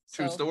that.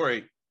 True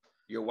story.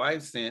 Your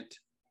wife sent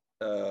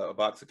a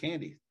box of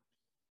candy.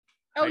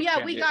 Oh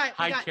yeah, we got.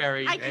 Hi,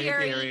 Carrie. Hi,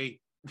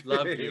 Carrie.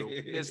 Love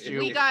you. Missed you.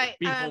 We got.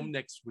 Be home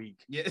next week.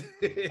 Yeah.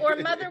 Or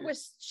Mother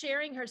was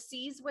sharing her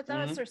C's with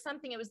us or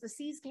something. It was the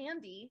C's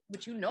candy,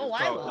 which I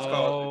love. It's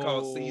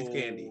called C's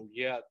candy.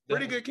 Yeah.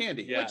 Pretty good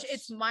candy. Yes. Which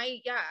it's my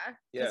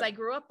because I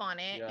grew up on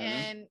it,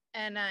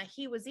 and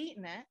he was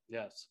eating it.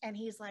 Yes. And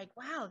he's like,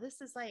 "Wow,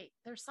 this is like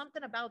there's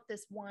something about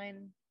this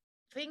one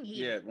thing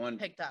he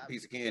picked up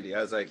piece of candy."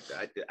 I was like,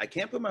 I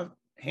can't put my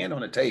hand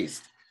on a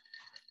taste.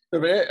 I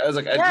was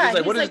like,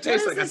 what does it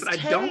taste like? I said, I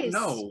don't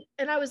know.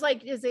 And I was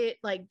like, is it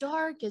like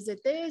dark? Is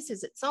it this?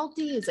 Is it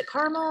salty? Is it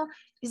caramel?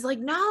 He's like,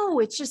 no,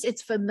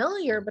 it's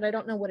familiar, but I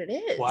don't know what it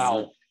is.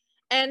 Wow.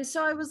 And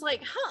so I was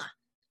like,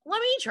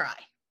 let me try.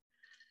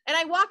 And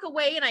I walk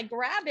away and I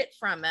grab it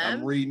from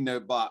him. I'm reading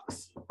the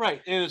box.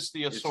 Right. It's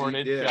the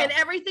assorted. And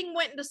everything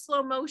went into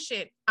slow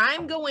motion.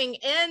 I'm going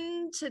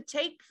in to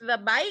take the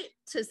bite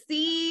to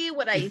see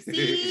what I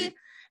see.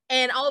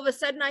 And all of a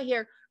sudden I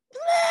hear,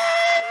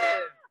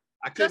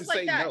 I couldn't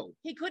say no.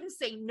 He couldn't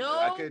say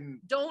no.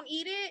 Don't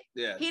eat it.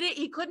 Yeah.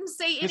 He couldn't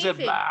say anything. He said,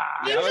 bah.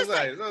 He was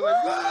like,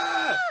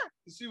 bah.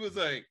 She was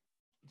like,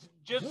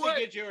 just to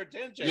get your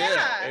attention.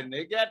 Yeah. And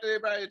they got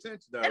everybody's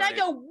attention. And I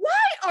go,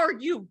 why are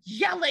you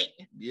yelling?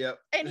 Yep.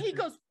 And he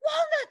goes,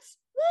 walnuts.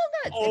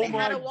 Oh, and it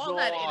had a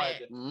walnut in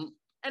it. Mm-hmm.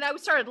 And I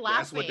started laughing.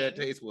 That's what that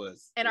taste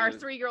was. And our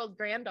 3-year-old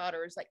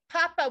granddaughter is like,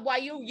 Papa, why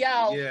you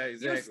yell? Yeah,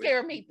 exactly. You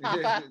scare me,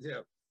 Papa. Yeah.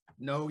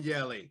 No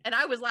yelling. And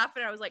I was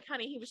laughing. I was like,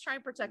 honey, he was trying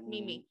to protect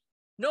Mimi.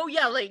 No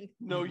yelling.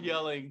 No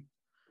yelling.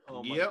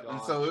 Oh my God. God.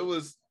 And so it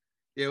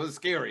was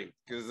scary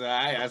because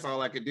that's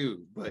all I could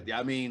do. But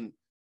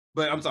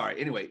I'm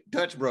sorry. Anyway,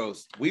 Dutch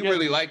Bros. We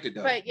really liked it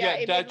though. But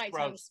it Dutch made my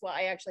tongue swell.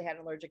 I actually had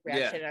an allergic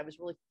reaction and I was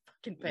really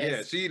fucking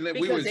pissed. Yeah,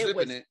 we were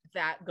sipping it.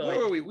 That good. Where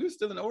were we? We were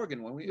still in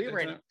Oregon when we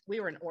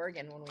were in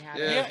Oregon when we had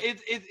it. Yeah,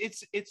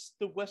 it's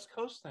the West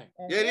Coast thing.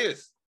 Yeah, it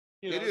is.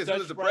 It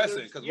was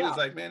depressing because we was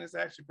like, man, it's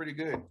actually pretty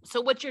good.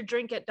 So what's your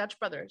drink at Dutch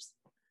Brothers?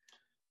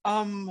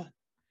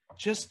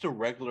 Just a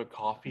regular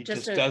coffee.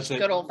 Just does it.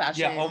 Good old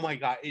fashioned. Yeah. Oh my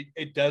God,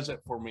 it does it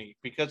for me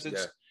because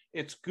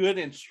It's good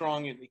and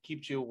strong, and it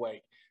keeps you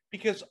awake.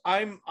 Because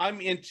I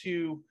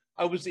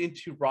was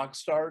into rock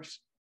stars.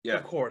 Yeah.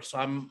 Of course,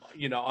 I'm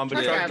a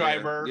truck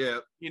driver.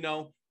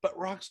 Yeah. But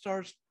rock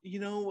stars,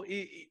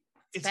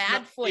 it's bad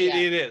not, for you.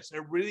 It is.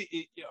 It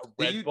really.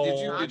 Did you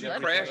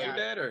crash your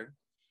dad or?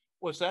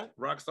 What's that?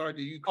 Rockstar,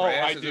 do you crash?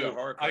 Oh, I Is do. It a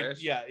hard crash?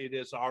 Yeah, it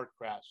is a hard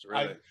crash.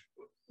 Really?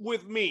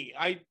 With me,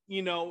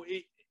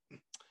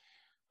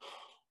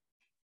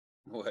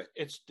 What?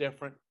 it's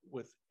different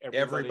with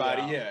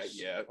Everybody, else.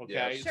 yeah.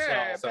 Okay, sure,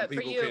 some but for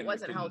people you, it can-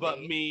 wasn't healthy.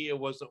 But me, it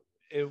wasn't.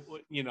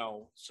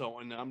 So,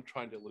 and I'm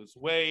trying to lose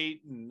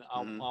weight, and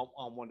I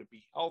want to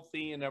be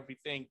healthy and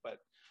everything. But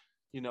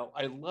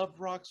I love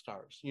rock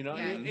stars. Yeah,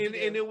 and you do.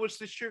 it was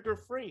the sugar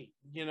free.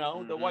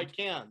 The white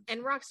cans.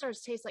 And rock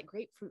stars taste like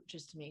grapefruit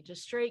just to me,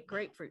 just straight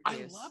grapefruit I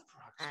juice. love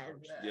rock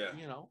stars.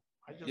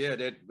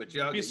 Yeah. But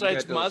y'all.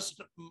 Besides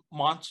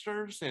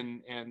monsters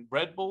and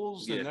Red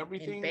Bulls and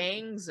everything, and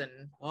bangs and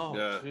all the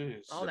that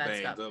bangs,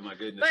 stuff. oh my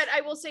goodness. But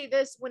I will say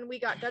this: when we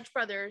got Dutch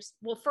Brothers,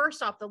 well,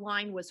 first off, the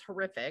line was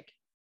horrific.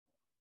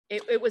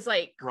 It was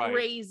like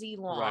crazy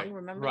long. Right.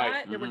 Remember Right.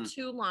 that? There were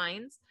 2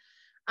 lines.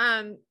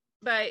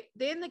 But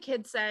then the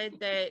kid said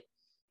that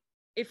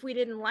if we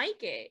didn't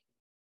like it,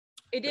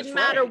 it didn't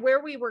matter where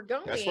we were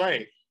going. That's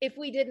right. If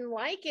we didn't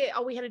like it,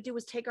 all we had to do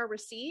was take our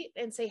receipt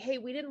and say, hey,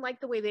 we didn't like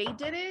the way they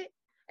did it.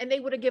 And they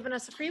would have given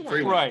us a free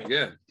one. Right.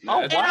 Yeah.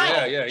 Oh, That's-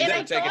 wow. Yeah. You And I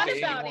gotta take thought it to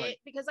about anyone. it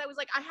because I was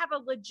like, I have a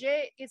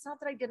legit, it's not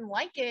that I didn't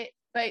like it,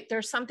 but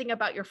there's something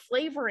about your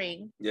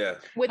flavoring Yeah.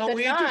 with How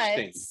the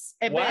interesting. nuts.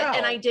 And, Wow.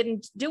 and I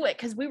didn't do it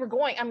because we were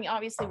going, I mean,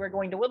 obviously we're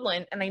going to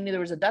Woodland and I knew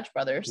there was a Dutch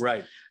Brothers.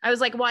 Right. I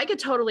was like, well, I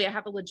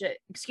have a legit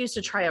excuse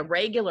to try a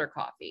regular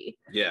coffee,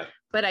 Yeah.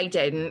 but I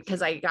didn't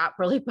because I got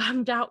really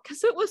bummed out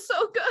because it was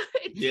so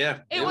good. Yeah.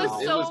 It was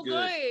so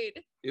good.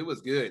 good. It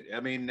was good. I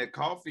mean, the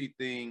coffee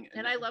thing.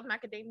 And I love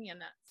macadamia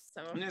nuts.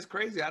 So And it's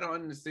crazy. I don't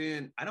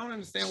understand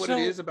what So-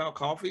 it is about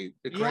coffee,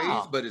 the craze,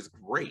 Yeah. but it's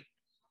great.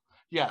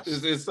 Yes.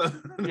 There's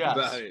something Yes.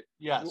 about it.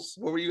 Yes.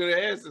 What were you going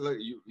to ask? Like,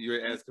 you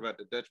were asking about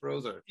the Dutch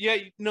Bros or? Yeah.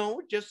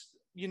 No, just,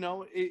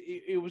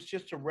 it was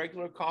just a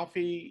regular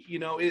coffee.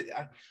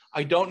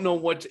 I don't know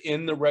what's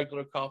in the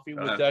regular coffee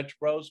with Dutch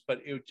Bros, but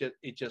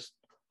it just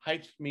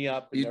hypes me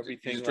up and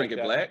everything. You just drink like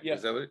it that. black? Yeah.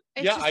 Is that what it?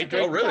 it's Yeah, just I a good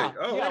drink. Oh, really? Yeah,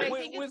 Oh, yeah,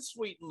 okay. with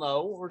sweet and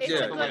low or It's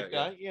something a like good-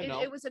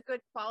 that. it was a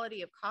good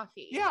quality of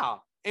coffee. Yeah,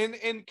 and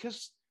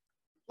because,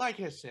 like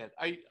I said,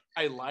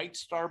 I liked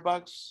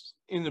Starbucks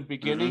in the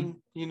beginning,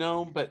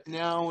 but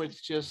now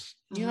it's just,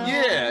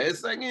 Yeah,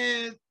 it's like,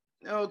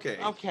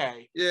 okay.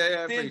 okay. Yeah, I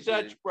Then appreciate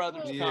Dutch it.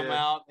 Brothers come Yeah.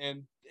 out,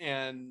 and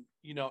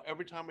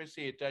every time I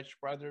see a Dutch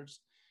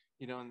Brothers,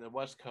 in the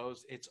West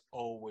Coast, it's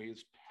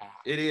always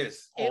packed. It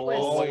is. It was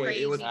Always.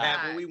 crazy It was packed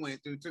packed. when we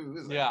went through too. It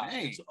was like, Yeah,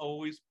 dang. it's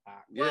always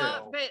packed. Yeah.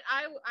 Well, but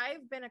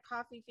I've been a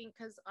coffee fiend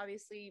because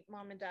obviously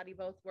mom and daddy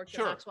both worked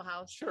Sure. at Maxwell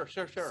House. Sure.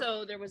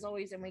 So there was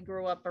always, and we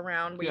grew up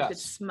around where you could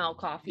Yes. smell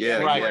coffee. Yeah,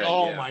 Right. everywhere.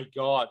 Oh yeah. my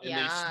God. And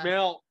Yeah. they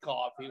smelled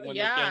coffee when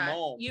they came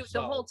home. The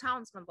so, whole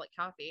town smelled like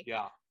coffee.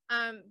 Yeah.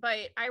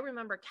 But I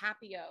remember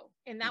Capio,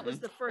 and that was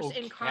the first Oh,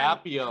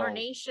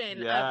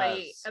 incarnation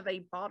Yes. of a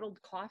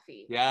bottled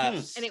coffee.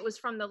 Yes. And it was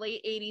from the late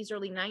 80s,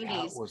 early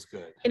 90s. That was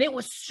good. And it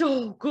was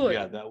so good.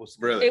 Yeah, that was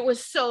Really? It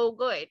was so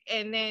good.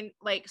 And then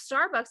like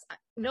Starbucks,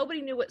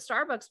 nobody knew what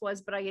Starbucks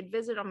was, but I had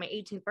visited on my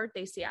 18th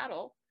birthday,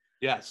 Seattle.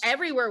 Yes.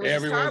 Everywhere was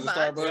Everyone's a a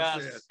Starbucks. Starbucks.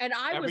 Yes. And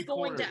I Every was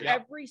going corner, to yeah.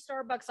 every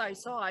Starbucks I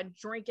saw,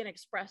 drinking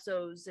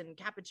espressos and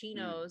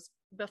cappuccinos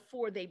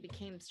before they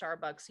became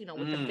Starbucks,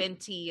 with the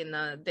venti and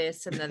the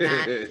this and the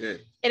that.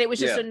 And it was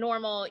just Yeah. a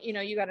normal, you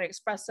got an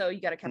espresso, you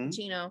got a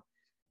cappuccino.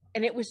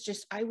 And it was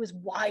just, I was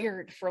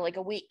wired for like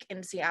a week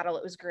in Seattle.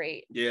 It was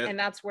great. Yeah. And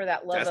that's where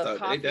that love That's of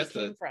coffee that's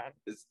came from.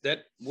 Is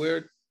that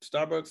where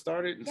Starbucks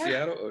started in Yeah,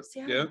 Seattle? Or-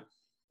 Seattle.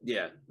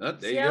 Yeah.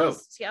 There you go.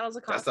 Seattle's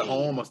a coffee. That's the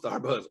home of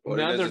Starbucks. Boy,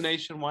 that's Another just-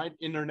 nationwide,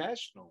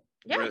 international.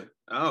 Yeah. Really?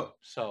 Oh.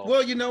 So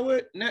Well, you know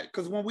what?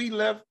 Because when we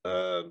left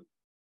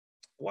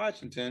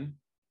Washington,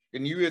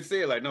 and you had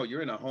said, like, no,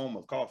 you're in a home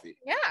of coffee.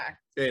 Yeah.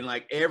 And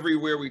like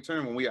everywhere we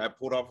turned, I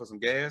pulled off for some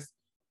gas,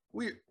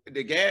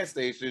 the gas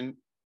station,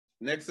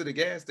 next to the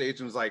gas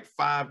station was like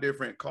 5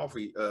 different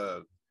coffee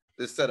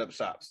this setup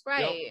shops.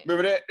 Right.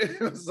 Remember that? It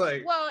was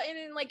like, Well, and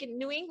in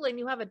New England,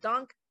 you have a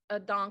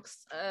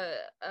Donks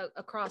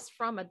across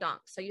from a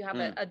Dunk. So you have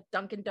a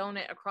Dunkin'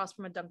 Donut across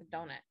from a Dunkin'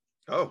 Donut.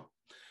 oh,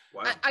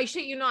 wow. I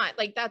shit you not.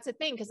 Like that's a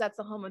thing because that's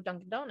the home of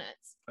Dunkin'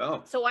 Donuts.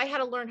 Oh, So I had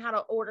to learn how to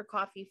order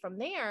coffee from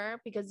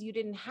there because you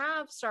didn't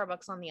have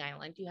Starbucks on the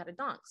island. You had a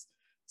Donks.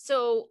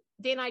 So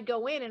then I'd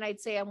go in and I'd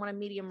say, I want a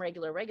medium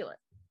regular.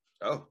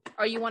 oh,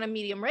 Or you want a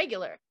medium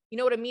regular. You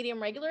know what a medium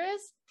regular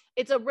is?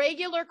 It's a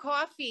regular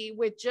coffee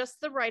with just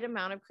the right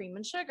amount of cream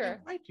and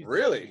sugar. why do you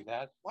Really? do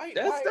that? Why?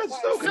 That's so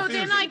So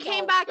confusing. then I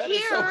came back That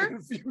is so here.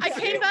 confusing. I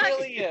came It back.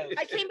 really is.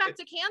 I came back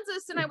to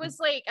Kansas and I was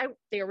like,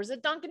 there was a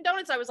Dunkin'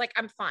 Donuts. I was like,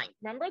 I'm fine.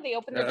 Remember they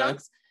opened the Uh-huh.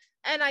 Dunks?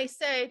 And I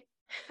said,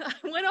 I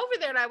went over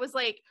there and I was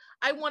like,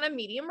 I want a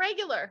medium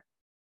regular.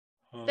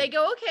 Huh. They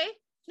go, okay.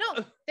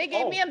 No, they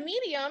gave me Oh. a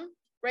medium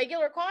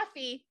regular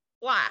coffee,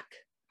 black.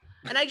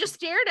 And I just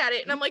stared at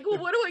it and I'm like, well,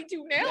 what do I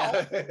do now?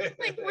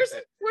 Like, where's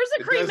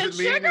the cream and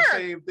sugar? Mean the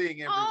same thing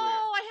everywhere.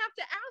 Oh, I have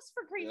to ask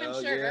for cream and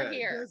sugar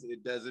here.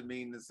 It doesn't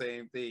mean the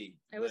same thing.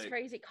 It was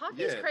crazy.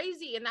 Coffee is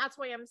crazy. And that's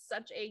why I'm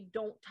such a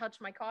don't touch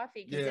my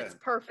coffee, because it's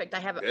perfect. I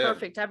have it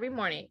perfect every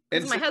morning.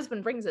 Because my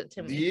husband brings it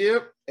to me.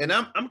 Yep. And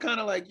I'm kind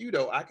of like you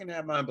though. I can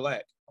have mine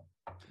black.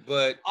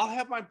 But I'll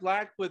have my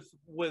black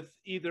with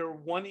either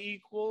one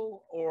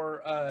equal or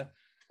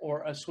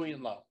a sweet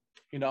and low.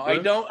 You know, I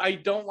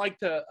don't like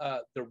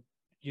the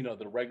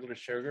regular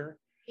sugar.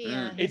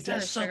 Yeah, it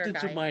does something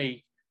to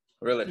my.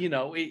 Really? You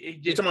know,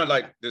 it just someone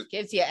like this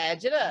gives you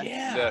edge it up.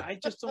 Yeah, I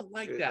just don't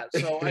like that.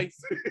 So I.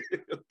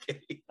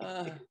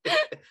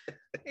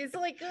 It's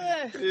like.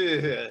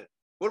 Yeah.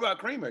 What about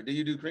creamer? Do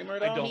you do creamer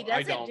at all?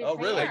 I don't. Oh,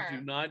 really? I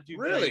do not do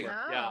really?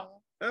 creamer.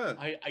 No. Yeah.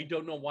 I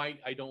don't know why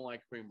I don't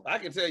like creamer. I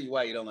can tell you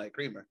why you don't like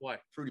creamer. Why?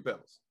 Fruity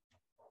Pebbles.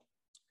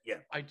 Yeah.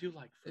 I do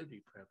like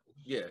Fruity Pebbles.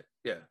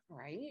 Yeah.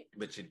 Right.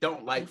 But you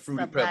don't like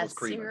Fruity Pebbles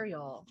creamer.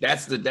 Cereal.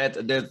 That's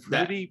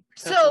Fruity.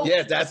 So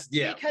yeah, that's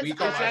because we is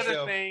that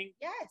a thing?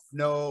 Yes.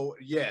 No,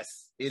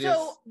 yes, it is.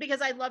 So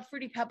because I love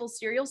Fruity Pebbles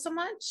cereal so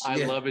much.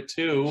 I love it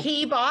too.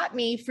 He bought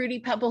me Fruity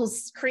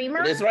Pebbles creamer.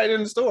 But it's right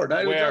in the store.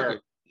 Not even joking.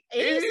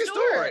 Any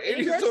store.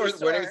 Any store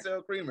where they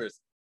sell creamers.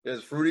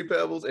 There's Fruity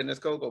Pebbles and there's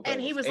Cocoa Pebbles.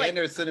 And he was like,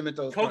 there's Cinnamon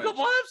Toast Cocoa Crunch.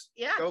 Puffs?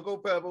 Yeah. Cocoa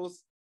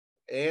Pebbles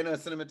and a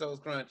Cinnamon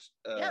Toast Crunch.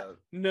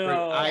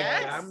 No.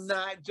 I'm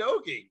not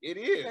joking. It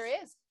is. There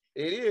is.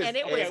 It is. And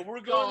it was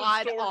we're going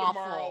to the store awful.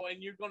 tomorrow,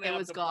 and you're going to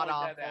have to god point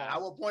awful. that out. I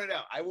will point it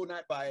out. I will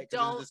not buy it.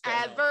 Don't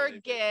ever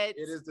get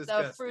it is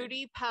the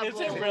Fruity Pebbles.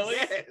 Is it really?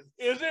 Yes.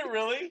 Is it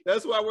really?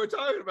 That's why we're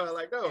talking about it.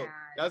 Like, no,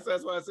 that's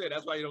why I said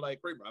that's why you don't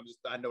like creamer.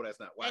 I know that's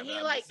not why. And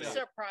he like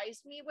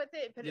surprised me with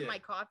it, put it in my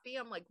coffee.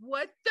 I'm like,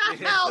 what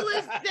the hell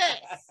is this?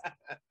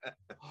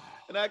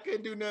 And I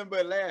couldn't do nothing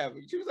but laugh.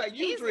 She was like,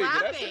 you drink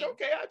it. I said,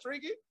 okay, I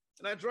drink it.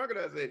 And I drank it.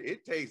 I said,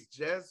 it tastes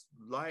just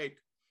like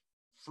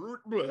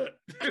fruit blood.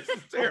 This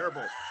is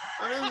terrible.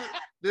 I mean,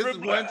 this is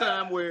one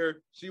time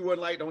where she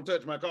wasn't like, don't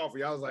touch my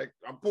coffee. I was like,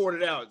 I'm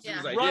pouring it out. She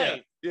was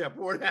like, yeah,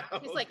 pour it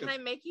out. He's like, can I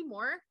make you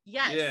more?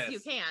 Yes, you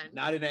can.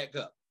 Not in that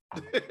cup.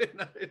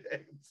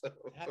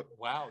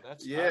 Wow,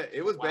 that's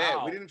it was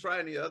bad. We didn't try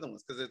any other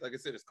ones because, like I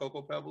said, it's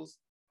Cocoa Pebbles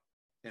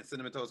and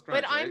Cinnamon Toast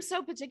Crunch. But I'm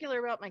so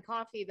particular about my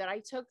coffee that I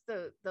took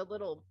the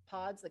little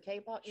pods, the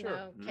K-pot,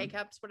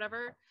 K-cups,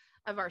 whatever,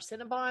 of our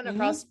Cinnabon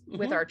across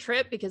with our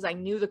trip, because I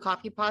knew the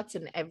coffee pots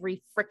in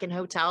every freaking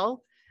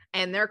hotel,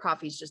 and their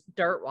coffee's just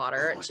dirt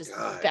water. It's just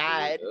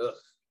bad. Ugh.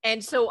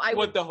 And so I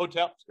would the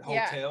hotel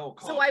coffee.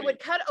 So I would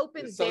cut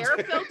open their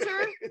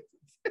filter.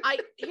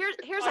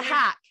 Here's a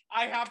hack.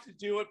 I have to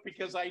do it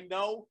because I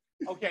know.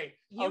 Okay,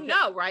 you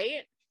know,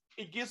 right?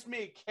 It gives me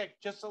a kick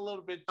just a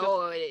little bit.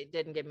 It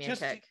didn't give me a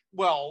kick.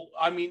 Well,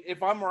 I mean,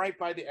 if I'm right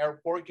by the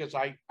airport, because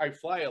I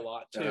fly a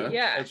lot too,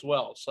 as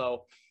well.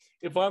 So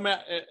if I'm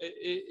at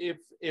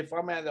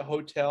the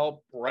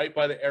hotel right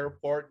by the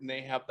airport and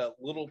they have that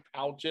little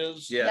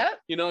pouches,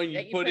 you know,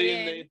 you put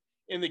it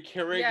in the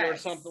Keurig or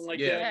something like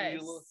that,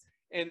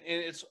 and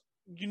it's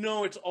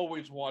it's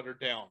always watered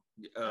down.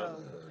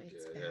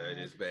 It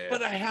is bad.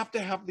 But I have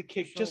to have the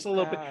kick just a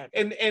little bit,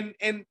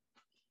 and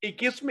it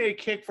gives me a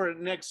kick for the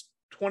next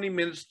 20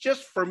 minutes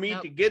just for me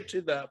to get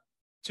to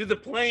the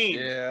plane.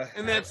 Yeah,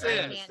 and that's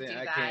it.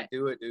 I can't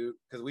do it, dude,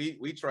 because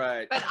we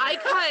tried. But I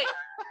cut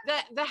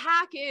the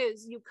hack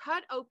is you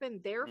cut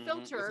open their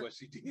filter,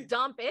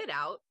 dump it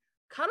out,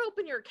 cut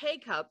open your K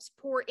cups,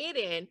 pour it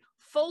in,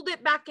 fold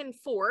it back and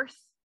forth.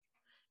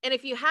 And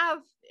if you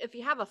have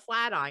a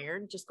flat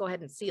iron, just go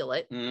ahead and seal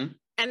it, and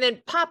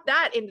then pop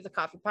that into the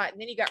coffee pot,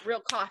 and then you got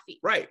real coffee.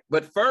 Right,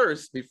 but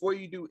first, before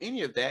you do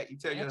any of that, you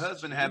tell your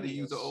husband how to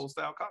use an old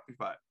style coffee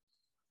pot.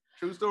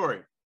 True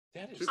story.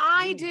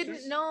 I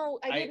didn't know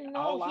he didn't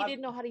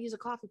know how to use a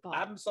coffee pot.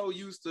 I'm so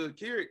used to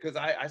Keurig because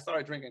I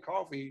started drinking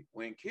coffee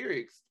when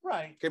Keurig's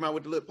came out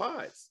with the little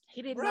pods.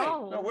 He didn't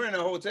know. No, we're in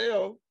a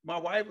hotel. My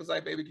wife was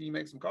like, "Baby, can you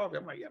make some coffee?"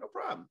 I'm like, "Yeah, no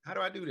problem. How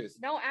do I do this?"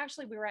 No,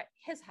 actually, we were at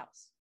his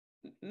house.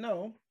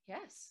 No.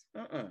 Yes.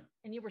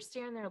 And you were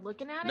standing there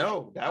looking at it?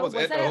 No, that was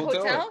at the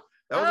hotel.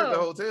 That was at the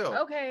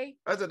hotel. Okay.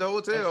 I was at the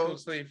hotel.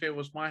 If it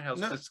was my house,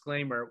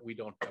 disclaimer, we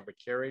don't have a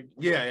Keurig.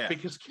 Yeah.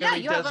 Because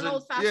Carrie have an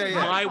old-fashioned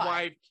my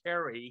wife,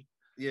 Carrie,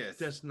 yes,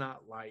 does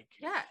not like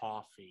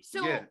coffee.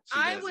 So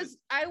I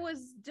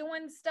was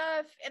doing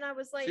stuff and I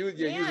was like,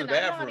 man,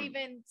 I'm not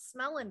even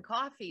smelling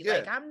coffee. Yeah.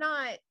 Like I'm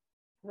not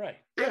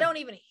I don't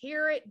even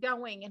hear it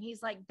going. And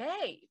he's like,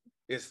 babe,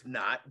 it's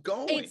not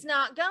going. It's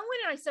not going.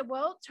 And I said,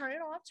 well, turn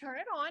it off, turn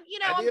it on. You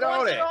know, I'm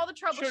going through all the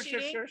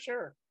troubleshooting.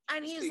 Sure.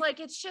 And he's like,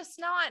 it's just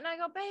not. And I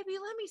go, baby,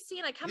 let me see.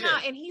 And I come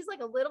out and he's like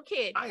a little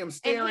kid. I am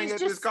staring at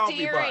this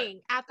coffee pot.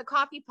 At the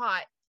coffee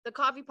pot. The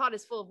coffee pot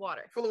is full of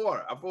water. Full of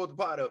water. I filled the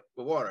pot up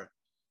with water.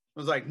 I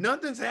was like,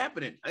 nothing's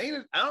happening.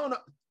 I don't know.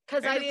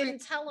 Because I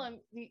didn't tell him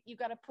you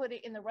got to put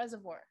it in the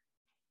reservoir.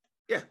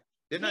 Yeah.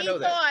 Did not know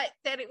that. He thought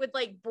that it would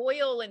like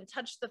boil and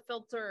touch the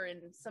filter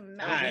and some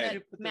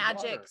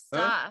magic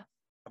stuff.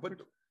 I put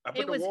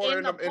the water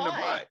in the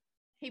pot.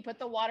 He put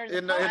the water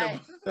in the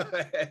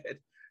pot.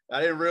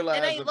 I didn't realize.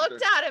 And I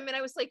looked at him and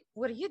I was like,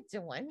 what are you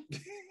doing?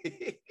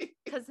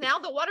 Because now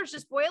the water's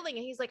just boiling.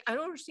 And he's like, I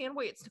don't understand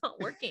why it's not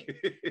working.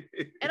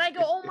 And I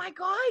go, oh my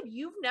God,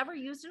 you've never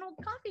used an old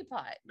coffee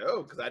pot.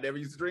 No, because I never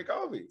used to drink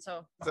coffee.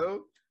 So,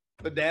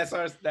 but that's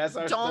our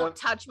don't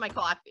touch my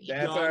coffee.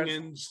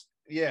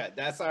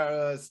 That's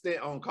our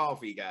stint on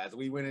coffee, guys.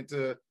 We went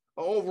into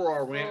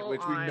overall rant,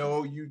 which we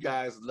know you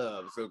guys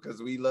love. So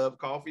because we love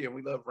coffee and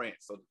we love rant.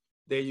 So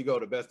there you go,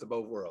 the best of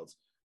both worlds.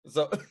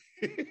 So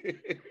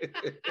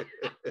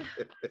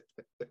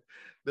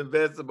the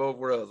best of both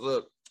worlds.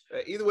 Look,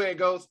 either way it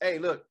goes. Hey,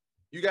 look,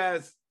 you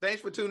guys,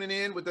 thanks for tuning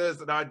in with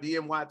us at our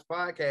DM Watch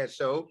podcast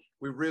show.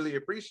 We really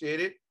appreciate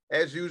it.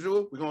 As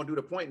usual, we're gonna do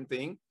the pointing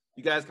thing.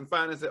 You guys can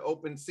find us at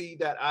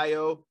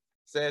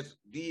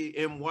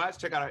OpenSea.io/DM Watch.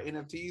 Check out our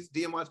NFTs,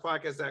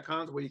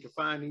 DMWatchPodcast.com is where you can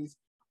find these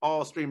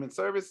all streaming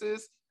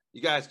services.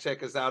 You guys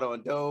check us out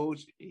on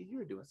Doge.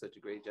 You're doing such a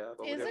great job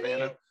over there,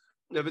 Vanna.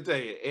 Let me tell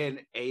you,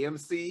 and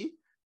AMC,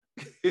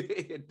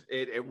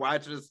 and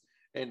watch us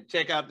and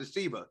check out the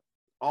Shiba.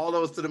 All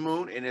those to the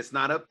moon, and it's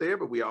not up there,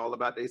 but we all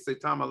about the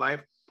Saitama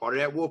life, part of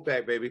that wolf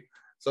pack, baby.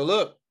 So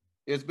look,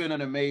 it's been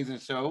an amazing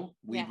show.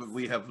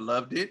 We have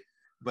loved it,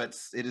 but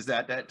it is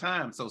at that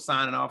time. So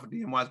signing off of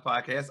DM Watch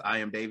Podcast, I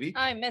am Davey.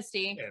 I'm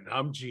Misty. And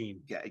I'm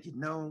Gene. Yeah, you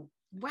know.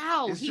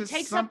 Wow, he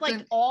takes up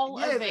like all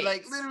of it.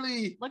 Like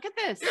literally. Look at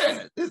this.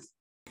 Yeah,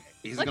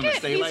 he's going to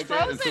stay like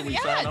that until we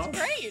sign off. Yeah, it's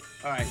great.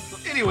 All right. So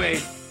anyway,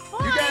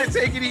 you guys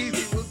take it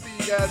easy. We'll see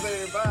you guys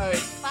later. Bye.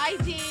 Bye,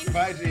 Gene.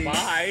 Bye, Gene.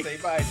 Bye. Say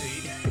bye,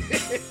 Gene.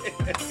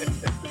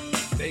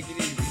 Take it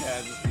easy.